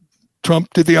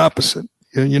 Trump did the opposite.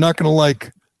 You're not going to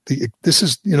like this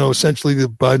is, essentially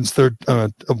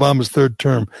Obama's third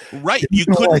term. Right. You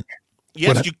couldn't.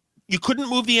 You couldn't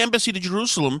move the embassy to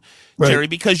Jerusalem, Jerry,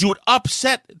 because you would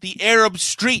upset the Arab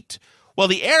street. Well,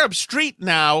 the Arab street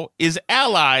now is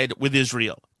allied with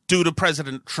Israel due to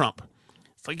President Trump.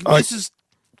 It's like this is.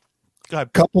 Go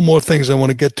ahead. Couple more things I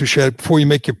want to get to, Shad, before you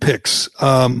make your picks.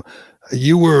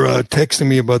 You were texting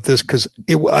me about this because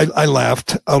I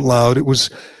laughed out loud. It was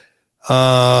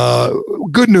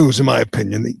good news, in my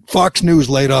opinion. The Fox News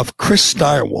laid off Chris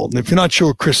Stirewalt. And if you're not sure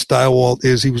what Chris Stirewalt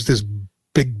is, he was this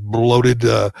big, bloated,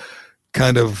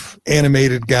 kind of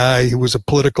animated guy. He was a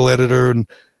political editor,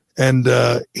 and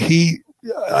I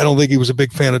don't think he was a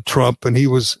big fan of Trump, and he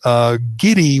was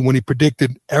giddy when he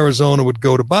predicted Arizona would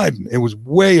go to Biden. It was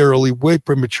way early, way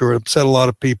premature. It upset a lot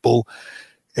of people,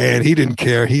 and he didn't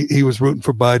care. He was rooting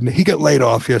for Biden. He got laid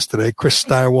off yesterday. Chris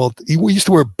Stirewalt, he used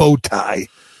to wear a bow tie.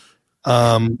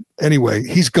 Anyway,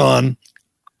 he's gone.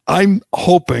 I'm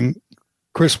hoping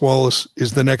Chris Wallace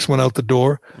is the next one out the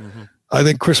door. Mm-hmm. I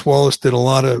think Chris Wallace did a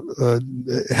lot of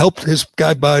helped his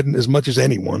guy Biden as much as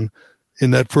anyone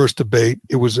in that first debate.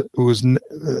 It was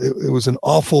an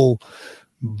awful,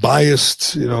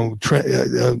 biased,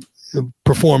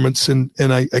 performance, and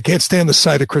I can't stand the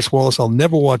sight of Chris Wallace. I'll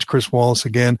never watch Chris Wallace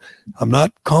again. I'm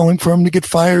not calling for him to get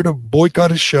fired or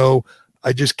boycott his show.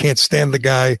 I just can't stand the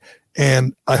guy,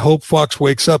 and I hope Fox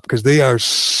wakes up because they are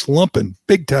slumping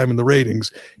big time in the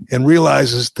ratings and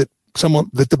realizes that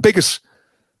the biggest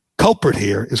culprit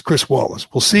here is Chris Wallace.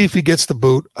 We'll see if he gets the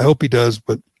boot. I hope he does,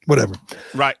 but whatever.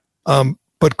 Right.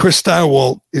 But Chris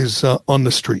Stirewalt is on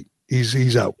the street.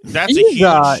 He's out. That's a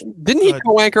huge. Didn't he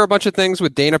co-anchor a bunch of things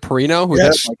with Dana Perino, who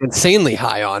they're insanely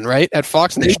high on, right? At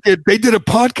Fox News. They did a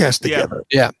podcast together.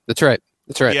 Yeah, that's right.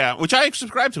 Yeah, which I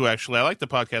subscribe to, actually. I like the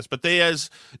podcast, but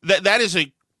that is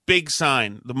a big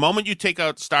sign. The moment you take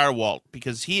out Stirewalt,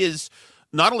 because he is.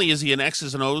 Not only is he an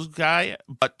X's and O's guy,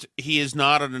 but he is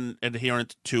not an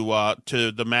adherent to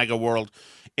the MAGA world.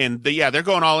 And they're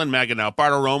going all in MAGA now.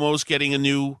 Bartiromo's getting a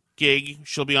new gig.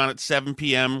 She'll be on at 7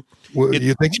 p.m. Well,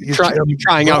 you think she's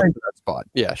trying out for that spot?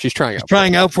 Yeah, she's trying out. She's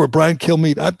trying out for Brian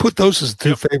Kilmeade. I'd put those as the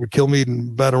two favorite, Kilmeade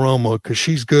and Bartiromo, because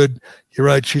she's good. You're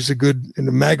right. She's a good, and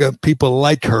the MAGA people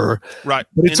like her. Right.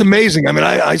 But it's amazing. I mean,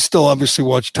 I still obviously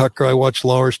watch Tucker. I watch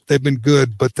Lauer. They've been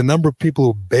good, but the number of people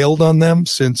who bailed on them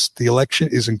since the election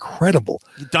is incredible.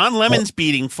 Don Lemon's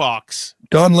beating Fox.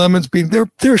 Don Lemon's beating.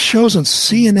 There are shows on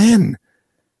CNN.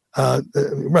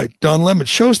 Right. Don Lemon,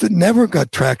 shows that never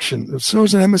got traction.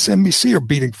 Shows on MSNBC are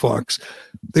beating Fox.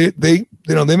 They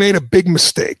made a big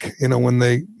mistake, when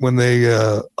they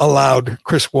allowed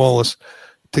Chris Wallace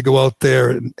to go out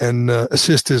there and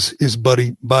assist his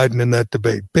buddy Biden in that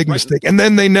debate. Big mistake. And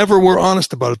then they never were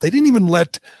honest about it. They didn't even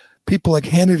let people like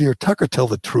Hannity or Tucker tell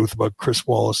the truth about Chris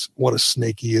Wallace, what a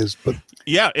snake he is. But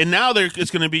yeah, and now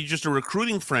it's going to be just a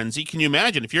recruiting frenzy. Can you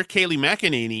imagine? If you're Kayleigh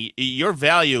McEnany, your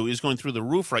value is going through the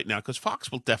roof right now because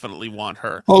Fox will definitely want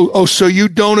her. Oh, so you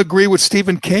don't agree with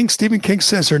Stephen King? Stephen King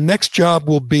says her next job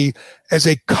will be as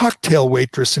a cocktail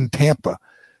waitress in Tampa.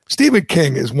 Stephen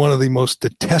King is one of the most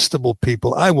detestable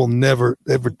people. I will never,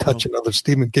 ever touch another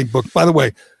Stephen King book. By the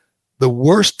way,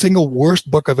 the single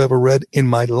worst book I've ever read in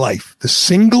my life, the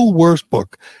single worst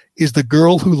book, is The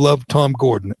Girl Who Loved Tom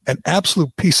Gordon, an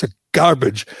absolute piece of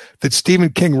garbage that Stephen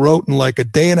King wrote in like a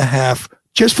day and a half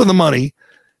just for the money.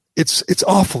 It's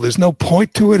awful. There's no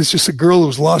point to it. It's just a girl who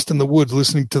was lost in the woods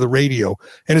listening to the radio.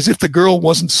 And as if the girl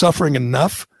wasn't suffering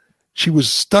enough, she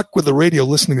was stuck with the radio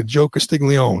listening to Joe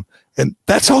Castiglione. And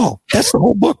that's all. That's the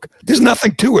whole book. There's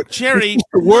nothing to it. Jerry,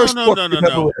 the worst book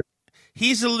no.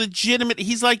 He's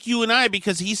he's like you and I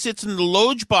because he sits in the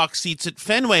loge box seats at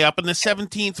Fenway up in the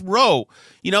 17th row.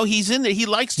 He's in there. He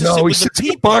likes to sit with the people.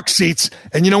 In the box seats.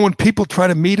 And when people try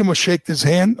to meet him or shake his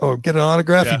hand or get an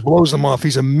autograph, he blows them off.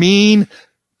 He's a mean,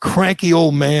 cranky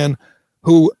old man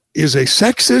who is a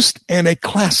sexist and a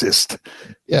classist.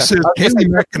 Yeah. Jeff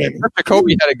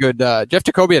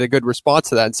Jacoby had a good response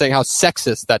to that and saying how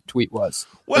sexist that tweet was.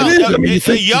 Well,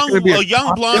 a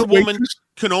young blonde woman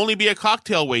can only be a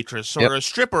cocktail waitress or a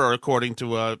stripper, according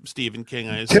to Stephen King,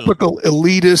 I assume. Typical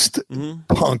elitist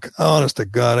punk. Honest to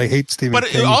God, I hate Stephen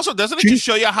King. But it also, doesn't it just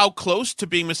show you how close to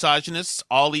being misogynists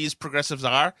all these progressives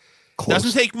are? Close.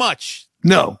 Doesn't take much.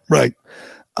 No, right.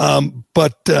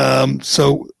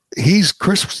 So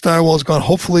Chris Steiwall's gone.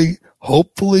 Hopefully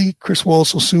Chris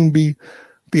Wallace will soon be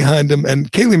behind him.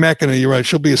 And Kayleigh McEnany, you're right.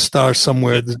 She'll be a star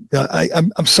somewhere.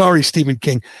 I'm sorry, Stephen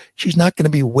King. She's not going to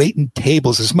be waiting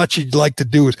tables. As much as you'd like to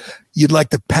do is you'd like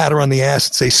to pat her on the ass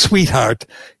and say, sweetheart,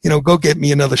 go get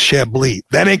me another Chablis.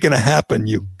 That ain't going to happen,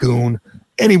 you goon.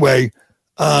 Anyway,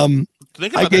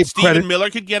 think about that. Stephen Miller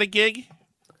could get a gig.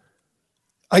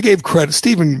 I gave credit.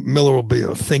 Stephen Miller will be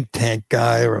a think tank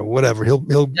guy or whatever. He'll.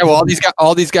 Yeah, well,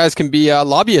 all these guys can be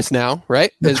lobbyists now,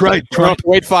 right? That's right. They don't have to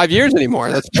wait 5 years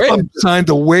anymore. That's great. Trump signed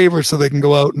a waiver so they can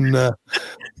go out and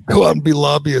be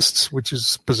lobbyists, which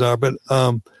is bizarre. But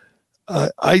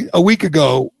a week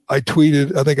ago I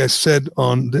tweeted. I think I said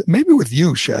maybe with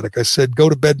you, Shattuck. I said go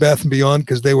to Bed Bath & Beyond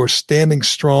because they were standing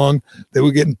strong. They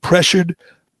were getting pressured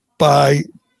by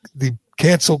the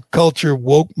cancel culture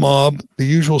woke mob. The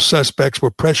usual suspects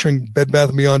were pressuring Bed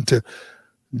Bath & Beyond to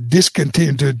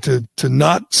discontinue to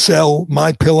not sell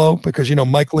My Pillow because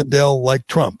Mike Lindell liked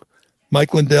Trump.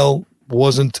 Mike Lindell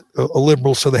wasn't a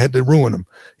liberal, so they had to ruin him.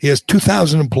 He has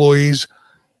 2,000 employees.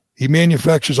 He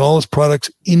manufactures all his products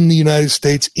in the United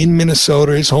States, in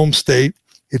Minnesota, his home state.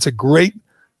 It's a great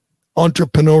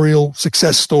entrepreneurial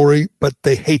success story, but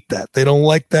they hate that. They don't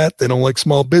like that. They don't like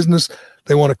small business.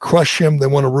 They want to crush him. They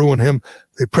want to ruin him.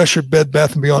 They pressured Bed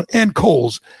Bath & Beyond and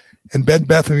Kohl's. And Bed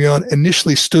Bath & Beyond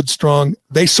initially stood strong.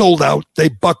 They sold out. They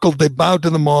buckled. They bowed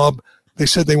to the mob. They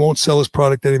said they won't sell his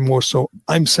product anymore. So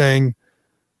I'm saying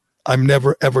I'm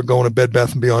never, ever going to Bed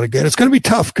Bath & Beyond again. It's going to be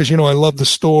tough because, I love the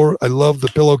store. I love the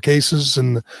pillowcases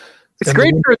and it's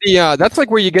great for the that's like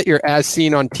where you get your as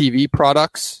seen on TV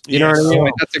products. You know what I mean?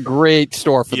 Like, that's a great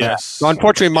store for that. So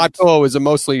unfortunately, My Pillow is a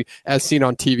mostly as seen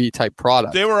on TV type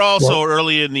product. They were also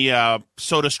early in the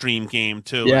SodaStream game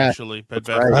too. Actually, Bed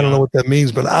Bath. Right. I don't know what that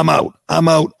means, but I'm out. I'm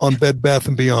out on Bed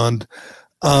Bath & Beyond.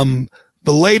 The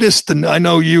laytest, and I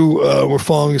know you were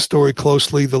following the story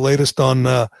closely. The latest on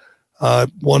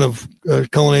one of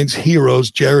Cullinane's heroes,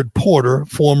 Jared Porter,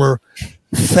 former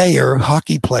Thayer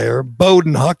hockey player,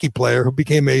 Bowdoin hockey player, who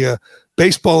became a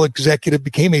baseball executive,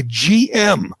 became a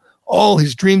GM. All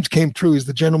his dreams came true. He's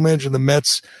the general manager of the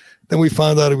Mets. Then we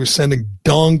found out he was sending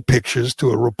dong pictures to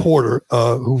a reporter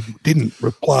who didn't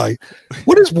reply.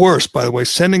 What is worse, by the way,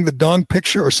 sending the dong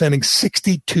picture or sending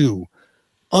 62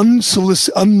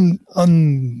 unsolicited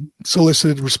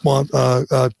response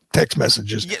text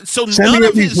messages? Yeah, so sending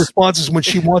her these responses when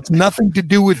she wants nothing to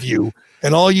do with you.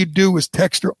 And all you do is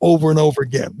text her over and over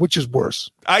again, which is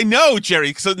worse. I know,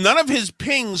 Jerry. So none of his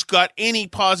pings got any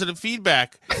positive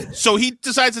feedback. So he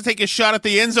decides to take a shot at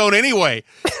the end zone anyway.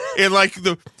 And I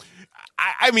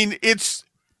mean, it's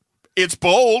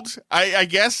bold. I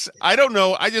guess. I don't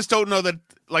know. I just don't know that.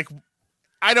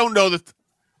 I don't know that.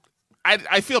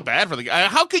 I feel bad for the guy.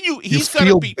 How can you? You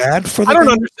feel bad for the guy?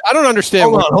 I don't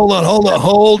understand.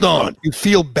 Hold on. You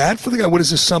feel bad for the guy? What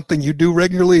is this? Something you do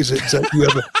regularly? Is that you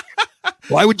have a?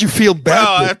 Why would you feel bad?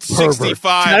 Well, that's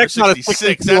 65 or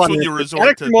 66. That's when you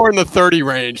resort to more in the 30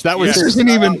 range. That was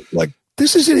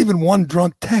this isn't even one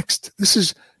drunk text. This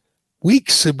is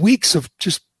weeks and weeks of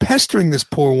just pestering this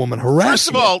poor woman, harassing. First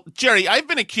of all, Jerry, I've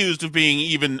been accused of being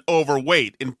even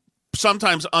overweight and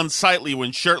sometimes unsightly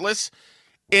when shirtless,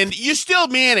 and you still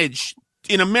manage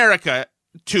in America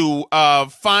to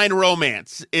find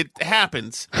romance. It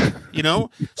happens,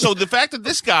 So the fact that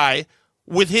this guy,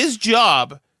 with his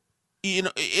job,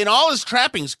 in all his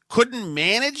trappings, couldn't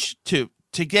manage to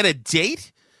get a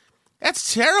date?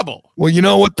 That's terrible. Well, you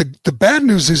know what? The bad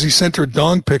news is he sent her a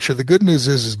dong picture. The good news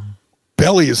is his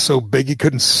belly is so big he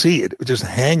couldn't see it. It was just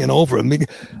hanging over him.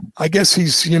 I guess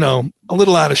he's, a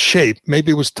little out of shape.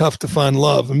 Maybe it was tough to find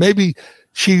love. And maybe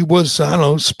she was,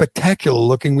 spectacular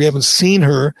looking. We haven't seen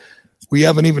her. We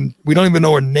don't even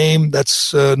know her name.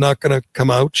 That's not going to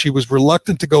come out. She was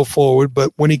reluctant to go forward,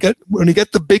 but when he got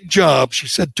the big job, she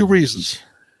said two reasons.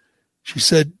 She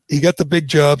said he got the big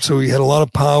job, so he had a lot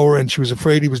of power, and she was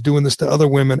afraid he was doing this to other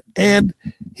women, and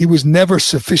he was never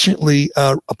sufficiently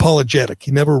apologetic.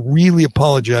 He never really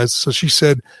apologized. So she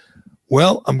said,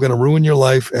 well, I'm going to ruin your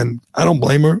life, and I don't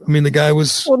blame her. I mean, the guy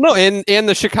was... Well, no, and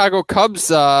the Chicago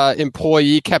Cubs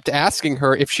employee kept asking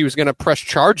her if she was going to press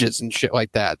charges and shit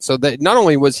like that. So that not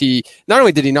only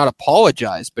did he not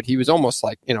apologize, but he was almost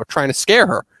like, trying to scare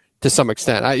her to some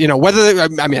extent. I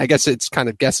guess it's kind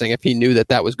of guessing if he knew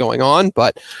that was going on,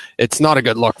 but it's not a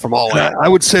good look from all ends. I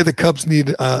would say the Cubs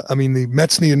the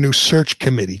Mets need a new search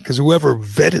committee because whoever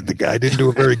vetted the guy didn't do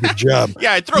a very good job.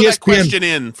 Yeah, I'd throw ESPN, that question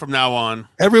in from now on.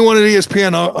 Everyone at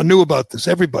ESPN knew about this.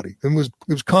 Everybody. It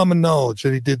was common knowledge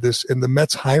that he did this, and the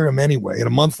Mets hire him anyway. And a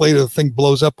month later, the thing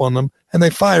blows up on them, and they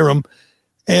fire him.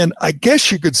 And I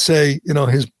guess you could say,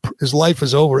 his life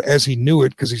is over as he knew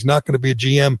it because he's not going to be a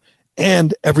GM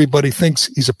and everybody thinks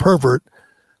he's a pervert.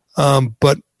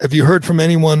 But have you heard from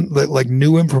anyone that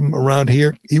knew him from around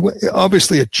here? He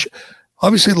obviously a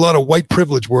lot of white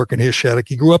privilege working here, Shattuck.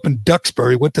 He grew up in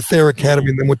Duxbury, went to Thayer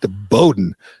Academy, and then went to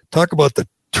Bowdoin. Talk about the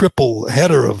triple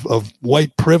header of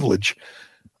white privilege.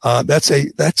 That's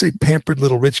a pampered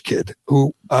little rich kid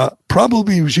who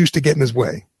probably was used to getting his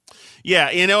way.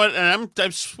 Yeah, you know what? And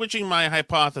I'm switching my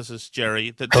hypothesis, Jerry,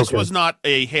 that this was not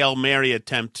a Hail Mary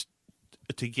attempt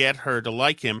to get her to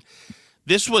like him.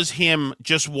 This was him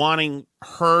just wanting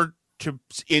her to,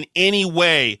 in any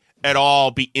way at all,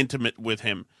 be intimate with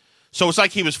him. So it's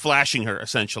like he was flashing her,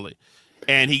 essentially.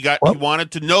 And he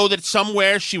wanted to know that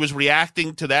somewhere she was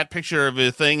reacting to that picture of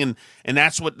a thing, and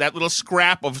that's what that little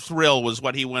scrap of thrill was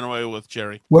what he went away with,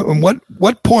 Jerry.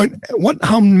 What point?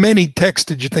 How many texts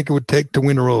did you think it would take to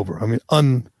win her over? I mean,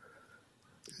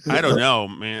 I don't know,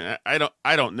 man. I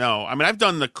don't know. I mean, I've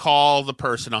done the call the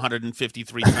person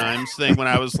 153 times thing when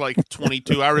I was like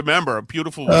 22. I remember a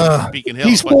beautiful woman from Beacon Hill.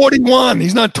 He's 41.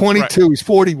 He's not 22. Right. He's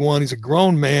 41. He's a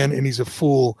grown man, and he's a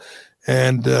fool.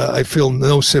 And I feel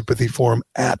no sympathy for him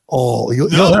at all. He'll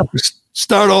have to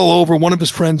start all over. One of his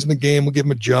friends in the game will give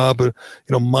him a job,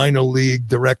 a minor league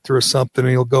director or something,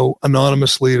 and he'll go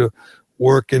anonymously to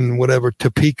work in whatever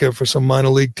Topeka for some minor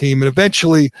league team. And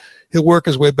eventually he'll work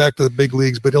his way back to the big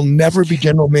leagues, but he'll never be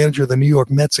general manager of the New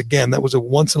York Mets again. That was a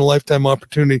once-in-a-lifetime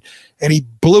opportunity, and he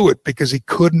blew it because he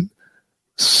couldn't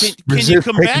Can you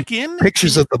come back in?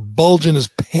 Pictures of the bulge in his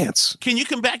pants. Can you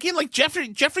come back in? Like Jeffrey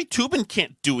Toobin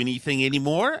can't do anything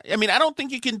anymore. I mean, I don't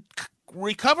think you can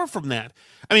recover from that.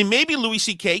 I mean, maybe Louis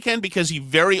C.K. can because he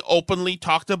very openly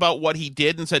talked about what he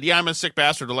did and said, yeah, I'm a sick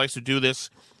bastard who likes to do this.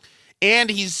 And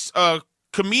he's a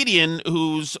comedian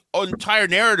whose entire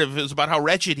narrative is about how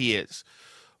wretched he is.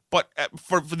 But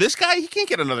for this guy, he can't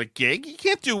get another gig. He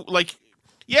can't do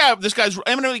yeah, this guy's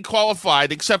eminently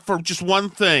qualified, except for just one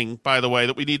thing, by the way,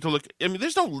 that we need to look. I mean,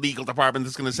 there's no legal department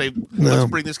that's going to say, let's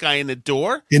bring this guy in the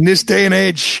door. In this day and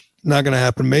age, not going to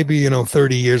happen. Maybe,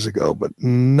 30 years ago, but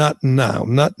not now.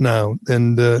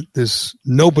 And there's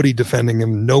nobody defending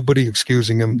him, nobody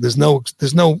excusing him. There's no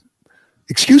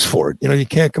excuse for it. You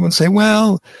can't come and say,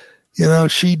 well,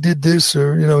 she did this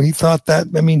or, he thought that.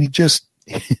 I mean,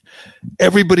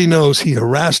 everybody knows he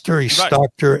harassed her, he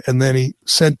stalked her, and then he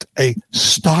sent a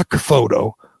stock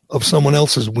photo of someone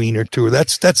else's wiener to her.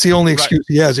 That's the only excuse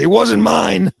he has. It wasn't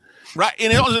mine. Right,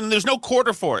 and there's no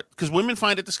quarter for it because women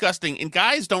find it disgusting, and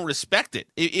guys don't respect it.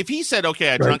 If he said, okay,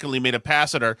 I drunkenly made a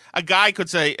pass at her, a guy could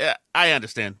say, I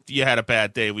understand. You had a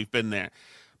bad day. We've been there.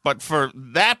 But for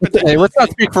that particular let's not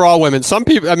speak for all women. Some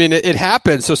people, I mean, it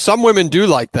happens. So some women do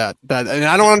like that. And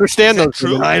I don't understand those.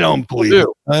 True? I don't believe it.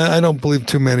 I don't believe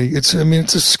too many. It's a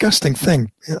disgusting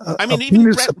thing.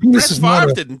 Even Brett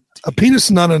Favre didn't. A penis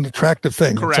is not an attractive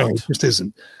thing. Correct. Sorry, it just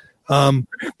isn't.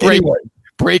 Anyway,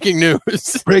 breaking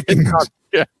news. Breaking news.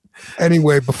 Yeah.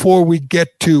 Anyway, before we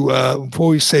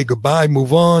say goodbye,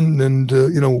 move on, and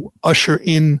usher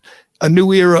in a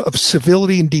new era of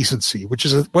civility and decency, which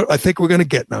is what I think we're going to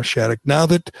get now, Shattuck. Now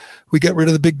that we get rid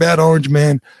of the big bad orange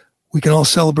man, we can all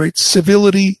celebrate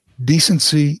civility,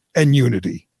 decency, and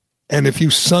unity. And if you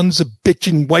sons of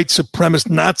bitching white supremacist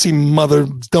Nazi mothers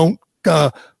don't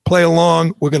play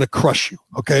along, we're going to crush you.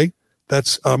 Okay,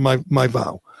 that's my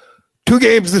vow. 2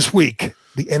 games this week: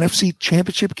 the NFC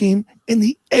Championship game and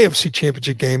the AFC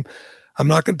Championship game. I'm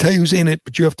not going to tell you who's in it,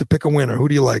 but you have to pick a winner. Who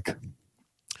do you like?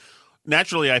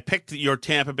 Naturally, I picked your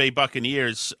Tampa Bay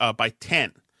Buccaneers by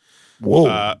 10.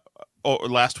 Whoa!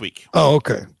 Last week. Oh,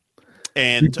 okay.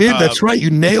 And you did. That's right.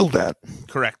 You nailed that.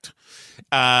 Correct.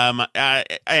 And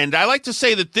I like to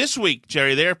say that this week,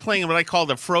 Jerry, they're playing what I call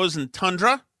the frozen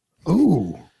tundra.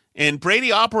 Ooh. And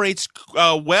Brady operates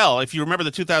well. If you remember the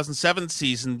 2007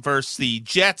 season versus the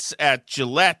Jets at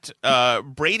Gillette,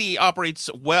 Brady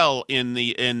operates well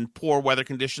in poor weather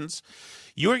conditions.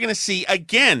 You are going to see,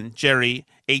 again, Jerry,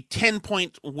 a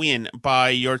 10-point win by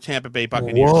your Tampa Bay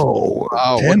Buccaneers. Whoa.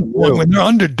 When they're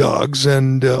underdogs,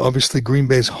 and obviously Green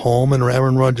Bay's home, and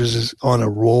Aaron Rodgers is on a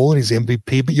roll, and he's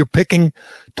MVP, but you're picking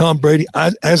Tom Brady,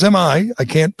 as am I. I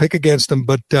can't pick against him,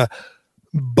 but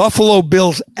Buffalo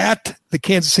Bills at the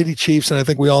Kansas City Chiefs, and I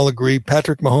think we all agree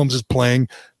Patrick Mahomes is playing.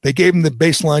 They gave him the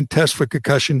baseline test for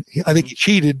concussion. I think he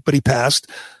cheated, but he passed.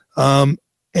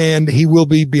 And he will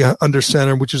be under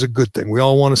center, which is a good thing. We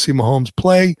all want to see Mahomes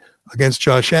play against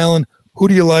Josh Allen. Who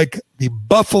do you like? The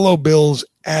Buffalo Bills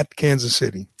at Kansas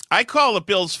City. I call the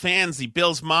Bills fans the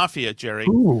Bills Mafia, Jerry.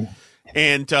 Ooh.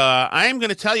 And I am going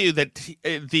to tell you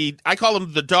that I call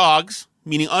them the dogs,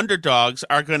 meaning underdogs,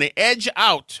 are going to edge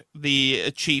out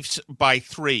the Chiefs by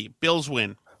 3. Bills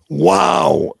win.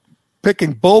 Wow.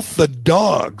 Picking both the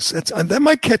dogs. That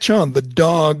might catch on. The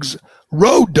dogs,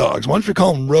 road dogs. Why don't you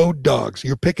call them road dogs?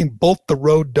 You're picking both the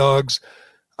road dogs.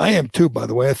 I am too, by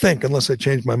the way, I think, unless I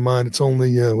change my mind. It's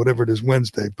only whatever it is,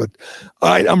 Wednesday. But all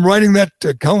right, I'm writing that.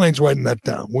 Callahan's writing that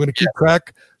down. We're going to keep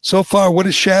track. So far, what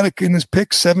is Shattuck in his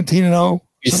picks? 17-0?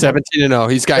 He's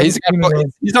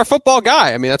 17-0. He's our football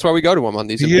guy. I mean, that's why we go to him on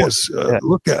these. He is.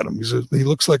 Look at him. He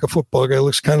looks like a football guy.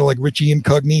 Looks kind of like Richie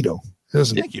Incognito.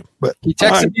 Thank you. But he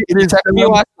texted me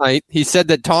last night. He said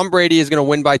that Tom Brady is going to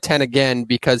win by 10 again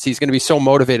because he's going to be so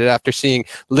motivated after seeing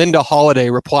Linda Holiday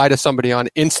reply to somebody on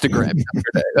Instagram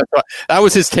yesterday. That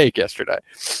was his take yesterday.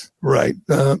 Right.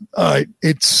 All right.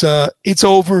 It's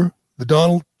over. The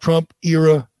Donald Trump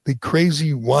era, the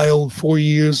crazy, wild 4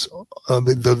 years,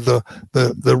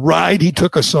 the ride he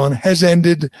took us on has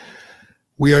ended.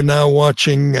 We are now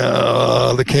watching,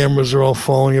 the cameras are all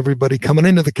following everybody coming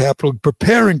into the Capitol,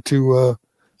 preparing to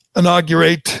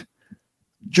inaugurate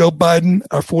Joe Biden,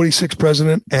 our 46th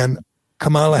president, and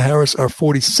Kamala Harris, our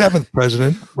 47th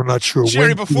president. We're not sure Jerry,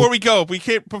 when. before we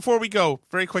go,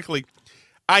 very quickly,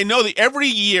 I know that every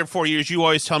year, 4 years, you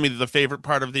always tell me that the favorite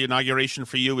part of the inauguration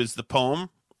for you is the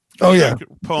poem. Oh, yeah.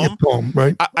 Poem. Yeah, poem,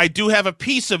 right. I do have a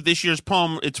piece of this year's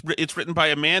poem. It's written by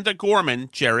Amanda Gorman,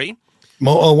 Jerry.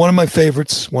 One of my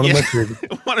favorites. One of my favorites.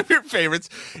 One of your favorites.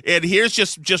 And here's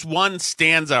just one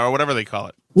stanza or whatever they call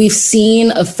it. We've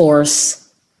seen a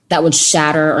force that would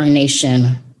shatter our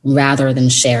nation rather than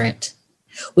share it,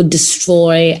 would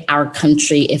destroy our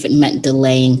country if it meant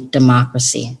delaying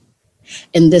democracy.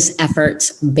 And this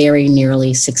effort very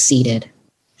nearly succeeded.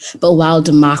 But while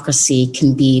democracy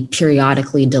can be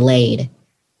periodically delayed,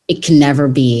 it can never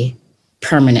be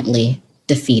permanently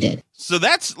defeated. So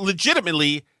that's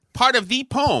legitimately part of the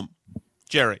poem,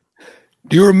 Jerry.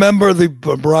 Do you remember the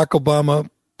Barack Obama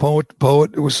poet?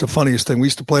 It was the funniest thing. We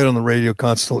used to play it on the radio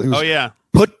constantly. Oh, yeah.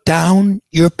 Put down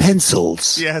your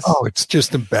pencils. Yes. Oh, it's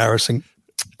just embarrassing.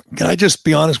 Can I just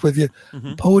be honest with you?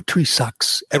 Mm-hmm. Poetry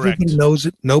sucks. Everybody knows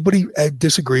it. Nobody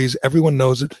disagrees. Everyone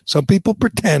knows it. Some people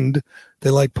pretend they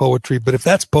like poetry, but if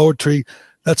that's poetry,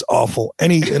 that's awful.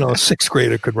 Any sixth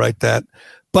grader could write that.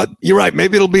 But you're right.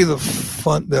 Maybe it'll be the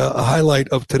highlight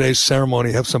of today's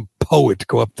ceremony. Have some poet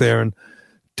go up there and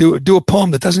do a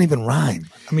poem that doesn't even rhyme.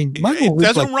 I mean, it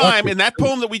doesn't rhyme, and that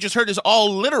poem that we just heard is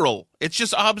all literal. It's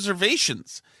just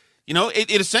observations.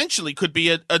 It essentially could be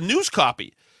a news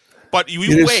copy. But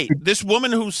this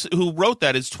woman who wrote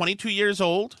that is 22 years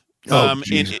old.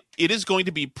 It is going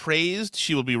to be praised.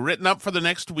 She will be written up for the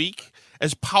next week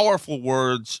as powerful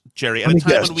words, Jerry, at a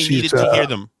time when we needed to hear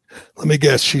them. Let me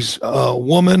guess. She's a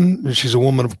woman. She's a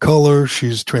woman of color.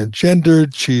 She's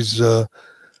transgendered. She's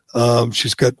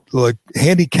got like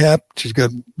handicap.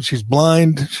 She's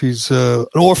blind. She's an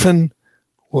orphan.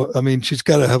 Well, I mean, she's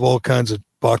got to have all kinds of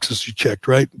boxes she checked,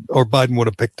 right? Or Biden would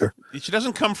have picked her. She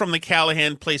doesn't come from the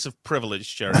Callahan place of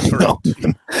privilege, Jerry.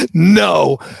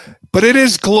 No, but it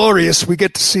is glorious. We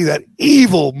get to see that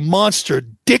evil monster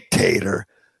dictator,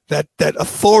 that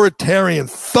authoritarian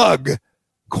thug,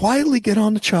 quietly get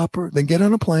on the chopper, then get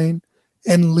on a plane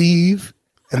and leave.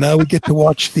 And now we get to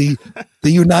watch the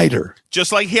uniter.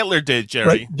 Just like Hitler did, Jerry.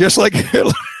 Right? Just like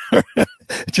Hitler.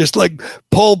 Just like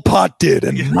Pol Pot did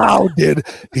and Mao did.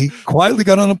 He quietly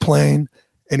got on a plane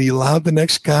and he allowed the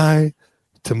next guy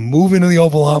to move into the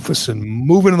Oval Office and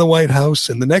move into the White House.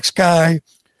 And the next guy,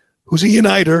 who's a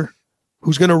uniter,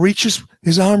 who's going to reach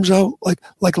his arms out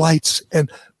like lights and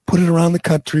put it around the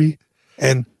country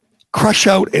and crush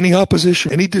out any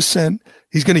opposition, any dissent.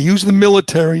 He's going to use the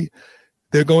military.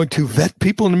 They're going to vet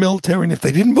people in the military, and if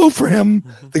they didn't vote for him,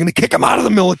 they're going to kick him out of the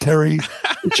military.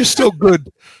 It's just so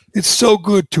good. It's so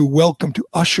good to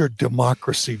usher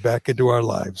democracy back into our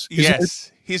lives.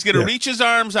 Yes. He's going to reach his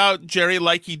arms out, Jerry,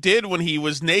 like he did when he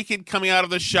was naked coming out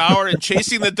of the shower and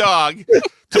chasing the dog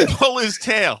to pull his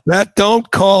tail. Don't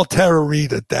call Tara Reid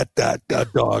that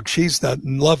dog. She's that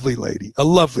lovely lady, a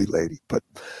lovely lady. But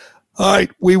all right,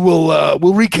 we'll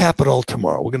recap it all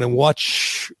tomorrow. We're going to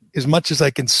watch as much as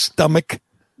I can stomach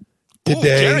today.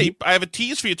 Ooh, Jerry, I have a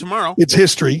tease for you tomorrow. It's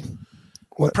history.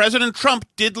 What? President Trump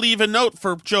did leave a note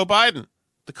for Joe Biden.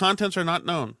 The contents are not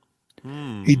known.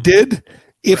 He did?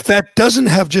 If that doesn't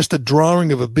have just a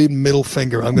drawing of a big middle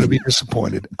finger, I'm going to be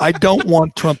disappointed. I don't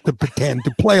want Trump to pretend,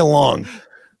 to play along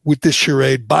with this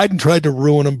charade. Biden tried to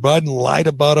ruin him. Biden lied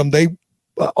about him. They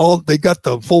got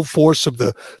the full force of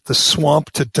the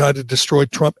swamp to try to destroy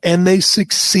Trump, and they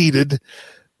succeeded.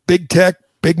 Big tech,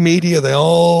 big media, they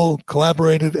all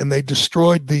collaborated, and they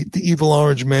destroyed the evil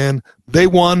orange man. They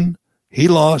won. He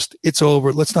lost. It's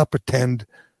over. Let's not pretend.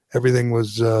 everything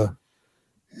was, on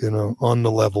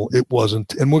the level. It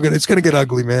wasn't. And it's going to get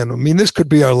ugly, man. I mean, this could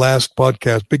be our last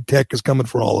podcast. Big tech is coming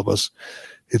for all of us.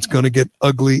 It's going to get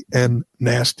ugly and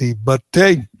nasty. But,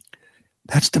 hey,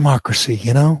 that's democracy,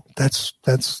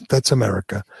 That's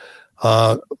America.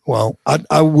 Well,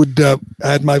 I would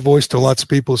add my voice to lots of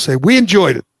people who say, we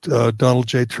enjoyed it, Donald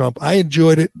J. Trump. I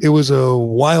enjoyed it. It was a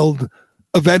wild,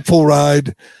 eventful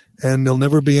ride, and there'll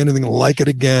never be anything like it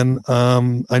again.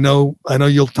 I know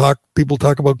people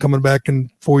talk about coming back in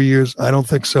 4 years. I don't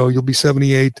think so. You'll be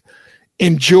 78.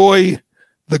 Enjoy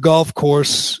the golf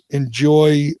course.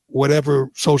 Enjoy whatever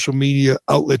social media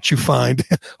outlet you find.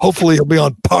 Hopefully he'll be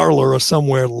on Parler or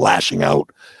somewhere lashing out,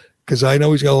 because I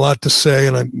know he's got a lot to say.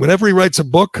 And whenever he writes a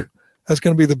book, that's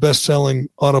going to be the best-selling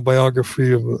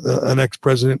autobiography of an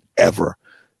ex-president ever.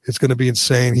 It's going to be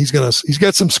insane. He's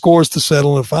got some scores to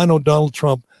settle. And if I know Donald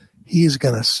Trump, he's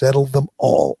going to settle them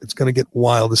all. It's going to get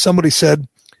wild. As somebody said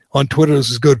on Twitter, this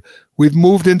is good. We've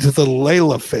moved into the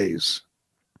Layla phase.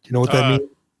 Do you know what that means?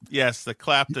 Yes, the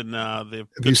Clapton, the Have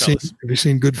Goodfellas. you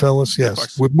seen Goodfellas?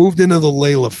 Yes. We've moved into the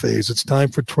Layla phase. It's time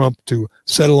for Trump to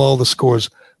settle all the scores.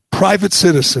 Private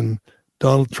citizen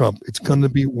Donald Trump. It's going to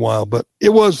be wild, but it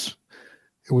was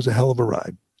a hell of a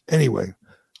ride. Anyway,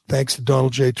 thanks to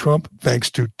Donald J. Trump. Thanks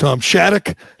to Tom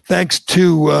Shattuck. Thanks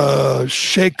to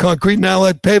Shea Concrete and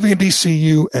Allied Paving and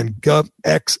DCU and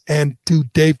GovX, and to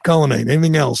Dave Cullinane.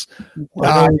 Anything else?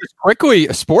 Just quickly,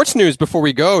 sports news before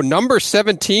we go. Number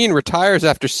 17 retires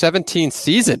after 17th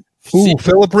season. Ooh,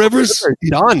 Phillip Rivers.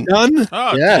 Done.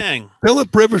 Oh, yeah. Dang.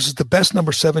 Phillip Rivers is the best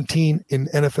number 17 in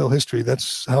NFL history.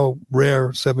 That's how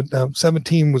rare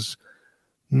 17 is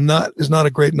not a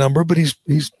great number, but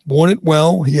he's worn it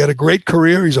well. He had a great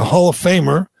career. He's a Hall of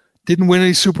Famer. Didn't win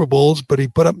any Super Bowls, but he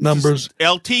put up numbers.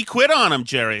 LT quit on him,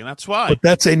 Jerry. That's why. But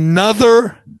that's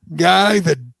another guy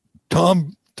that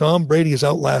Tom Brady has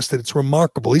outlasted. It's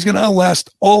remarkable. He's going to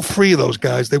outlast all three of those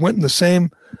guys. They went in the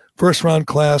same first-round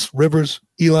class: Rivers,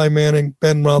 Eli Manning,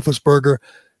 Ben Roethlisberger.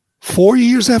 4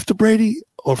 years after Brady,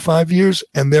 or 5 years,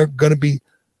 and they're going to be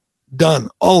done.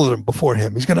 All of them before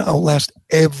him. He's going to outlast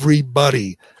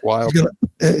everybody. Wow. He's going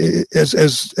to,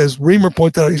 as Reamer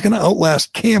pointed out, he's going to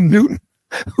outlast Cam Newton.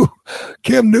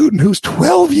 Cam Newton, who's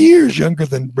 12 years younger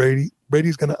than Brady.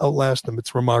 Brady's going to outlast him.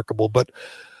 It's remarkable. But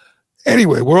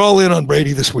anyway, we're all in on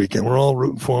Brady this weekend. We're all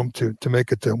rooting for him to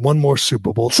make it to one more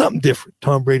Super Bowl. Something different.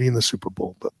 Tom Brady in the Super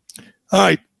Bowl. But all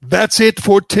right, that's it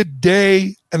for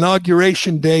today.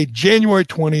 Inauguration Day, January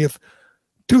 20th,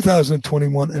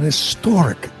 2021, an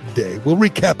historic day. We'll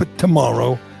recap it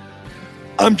tomorrow.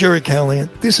 I'm Jerry Callahan.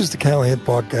 This is the Callahan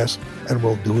Podcast, and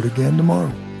we'll do it again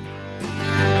tomorrow.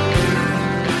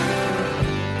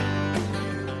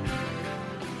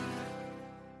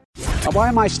 Why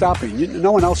am I stopping?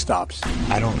 No one else stops.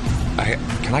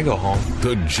 Can I go home?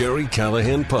 The Jerry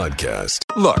Callahan Podcast.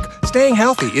 Look, staying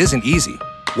healthy isn't easy.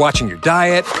 Watching your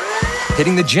diet,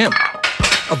 hitting the gym,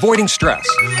 avoiding stress.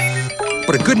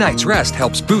 But a good night's rest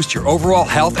helps boost your overall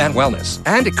health and wellness.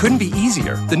 And it couldn't be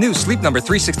easier. The new Sleep Number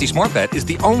 360 Smart Bed is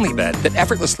the only bed that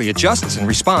effortlessly adjusts and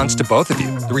responds to both of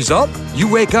you. The result?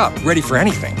 You wake up ready for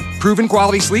anything. Proven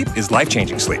quality sleep is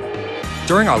life-changing sleep.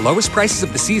 During our lowest prices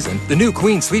of the season, the new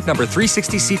Queen Sleep Number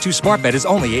 360 C2 Smart Bed is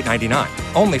only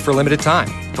 $8.99. Only for limited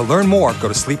time. To learn more, go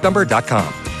to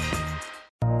sleepnumber.com.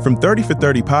 From 30 for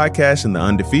 30 Podcasts and The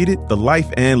Undefeated, the life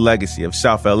and legacy of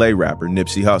South LA rapper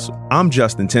Nipsey Hussle, I'm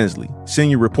Justin Tinsley,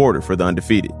 senior reporter for The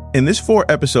Undefeated. In this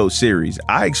 4-episode series,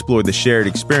 I explore the shared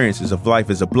experiences of life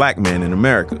as a black man in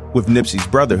America with Nipsey's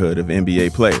brotherhood of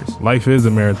NBA players. Life is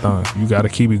a marathon. You got to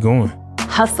keep it going.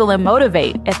 Hustle and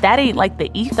motivate. If that ain't like the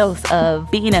ethos of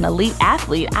being an elite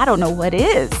athlete, I don't know what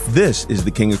is. This is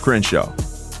The King of Crenshaw.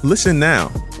 Listen now,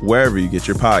 wherever you get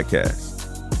your podcasts.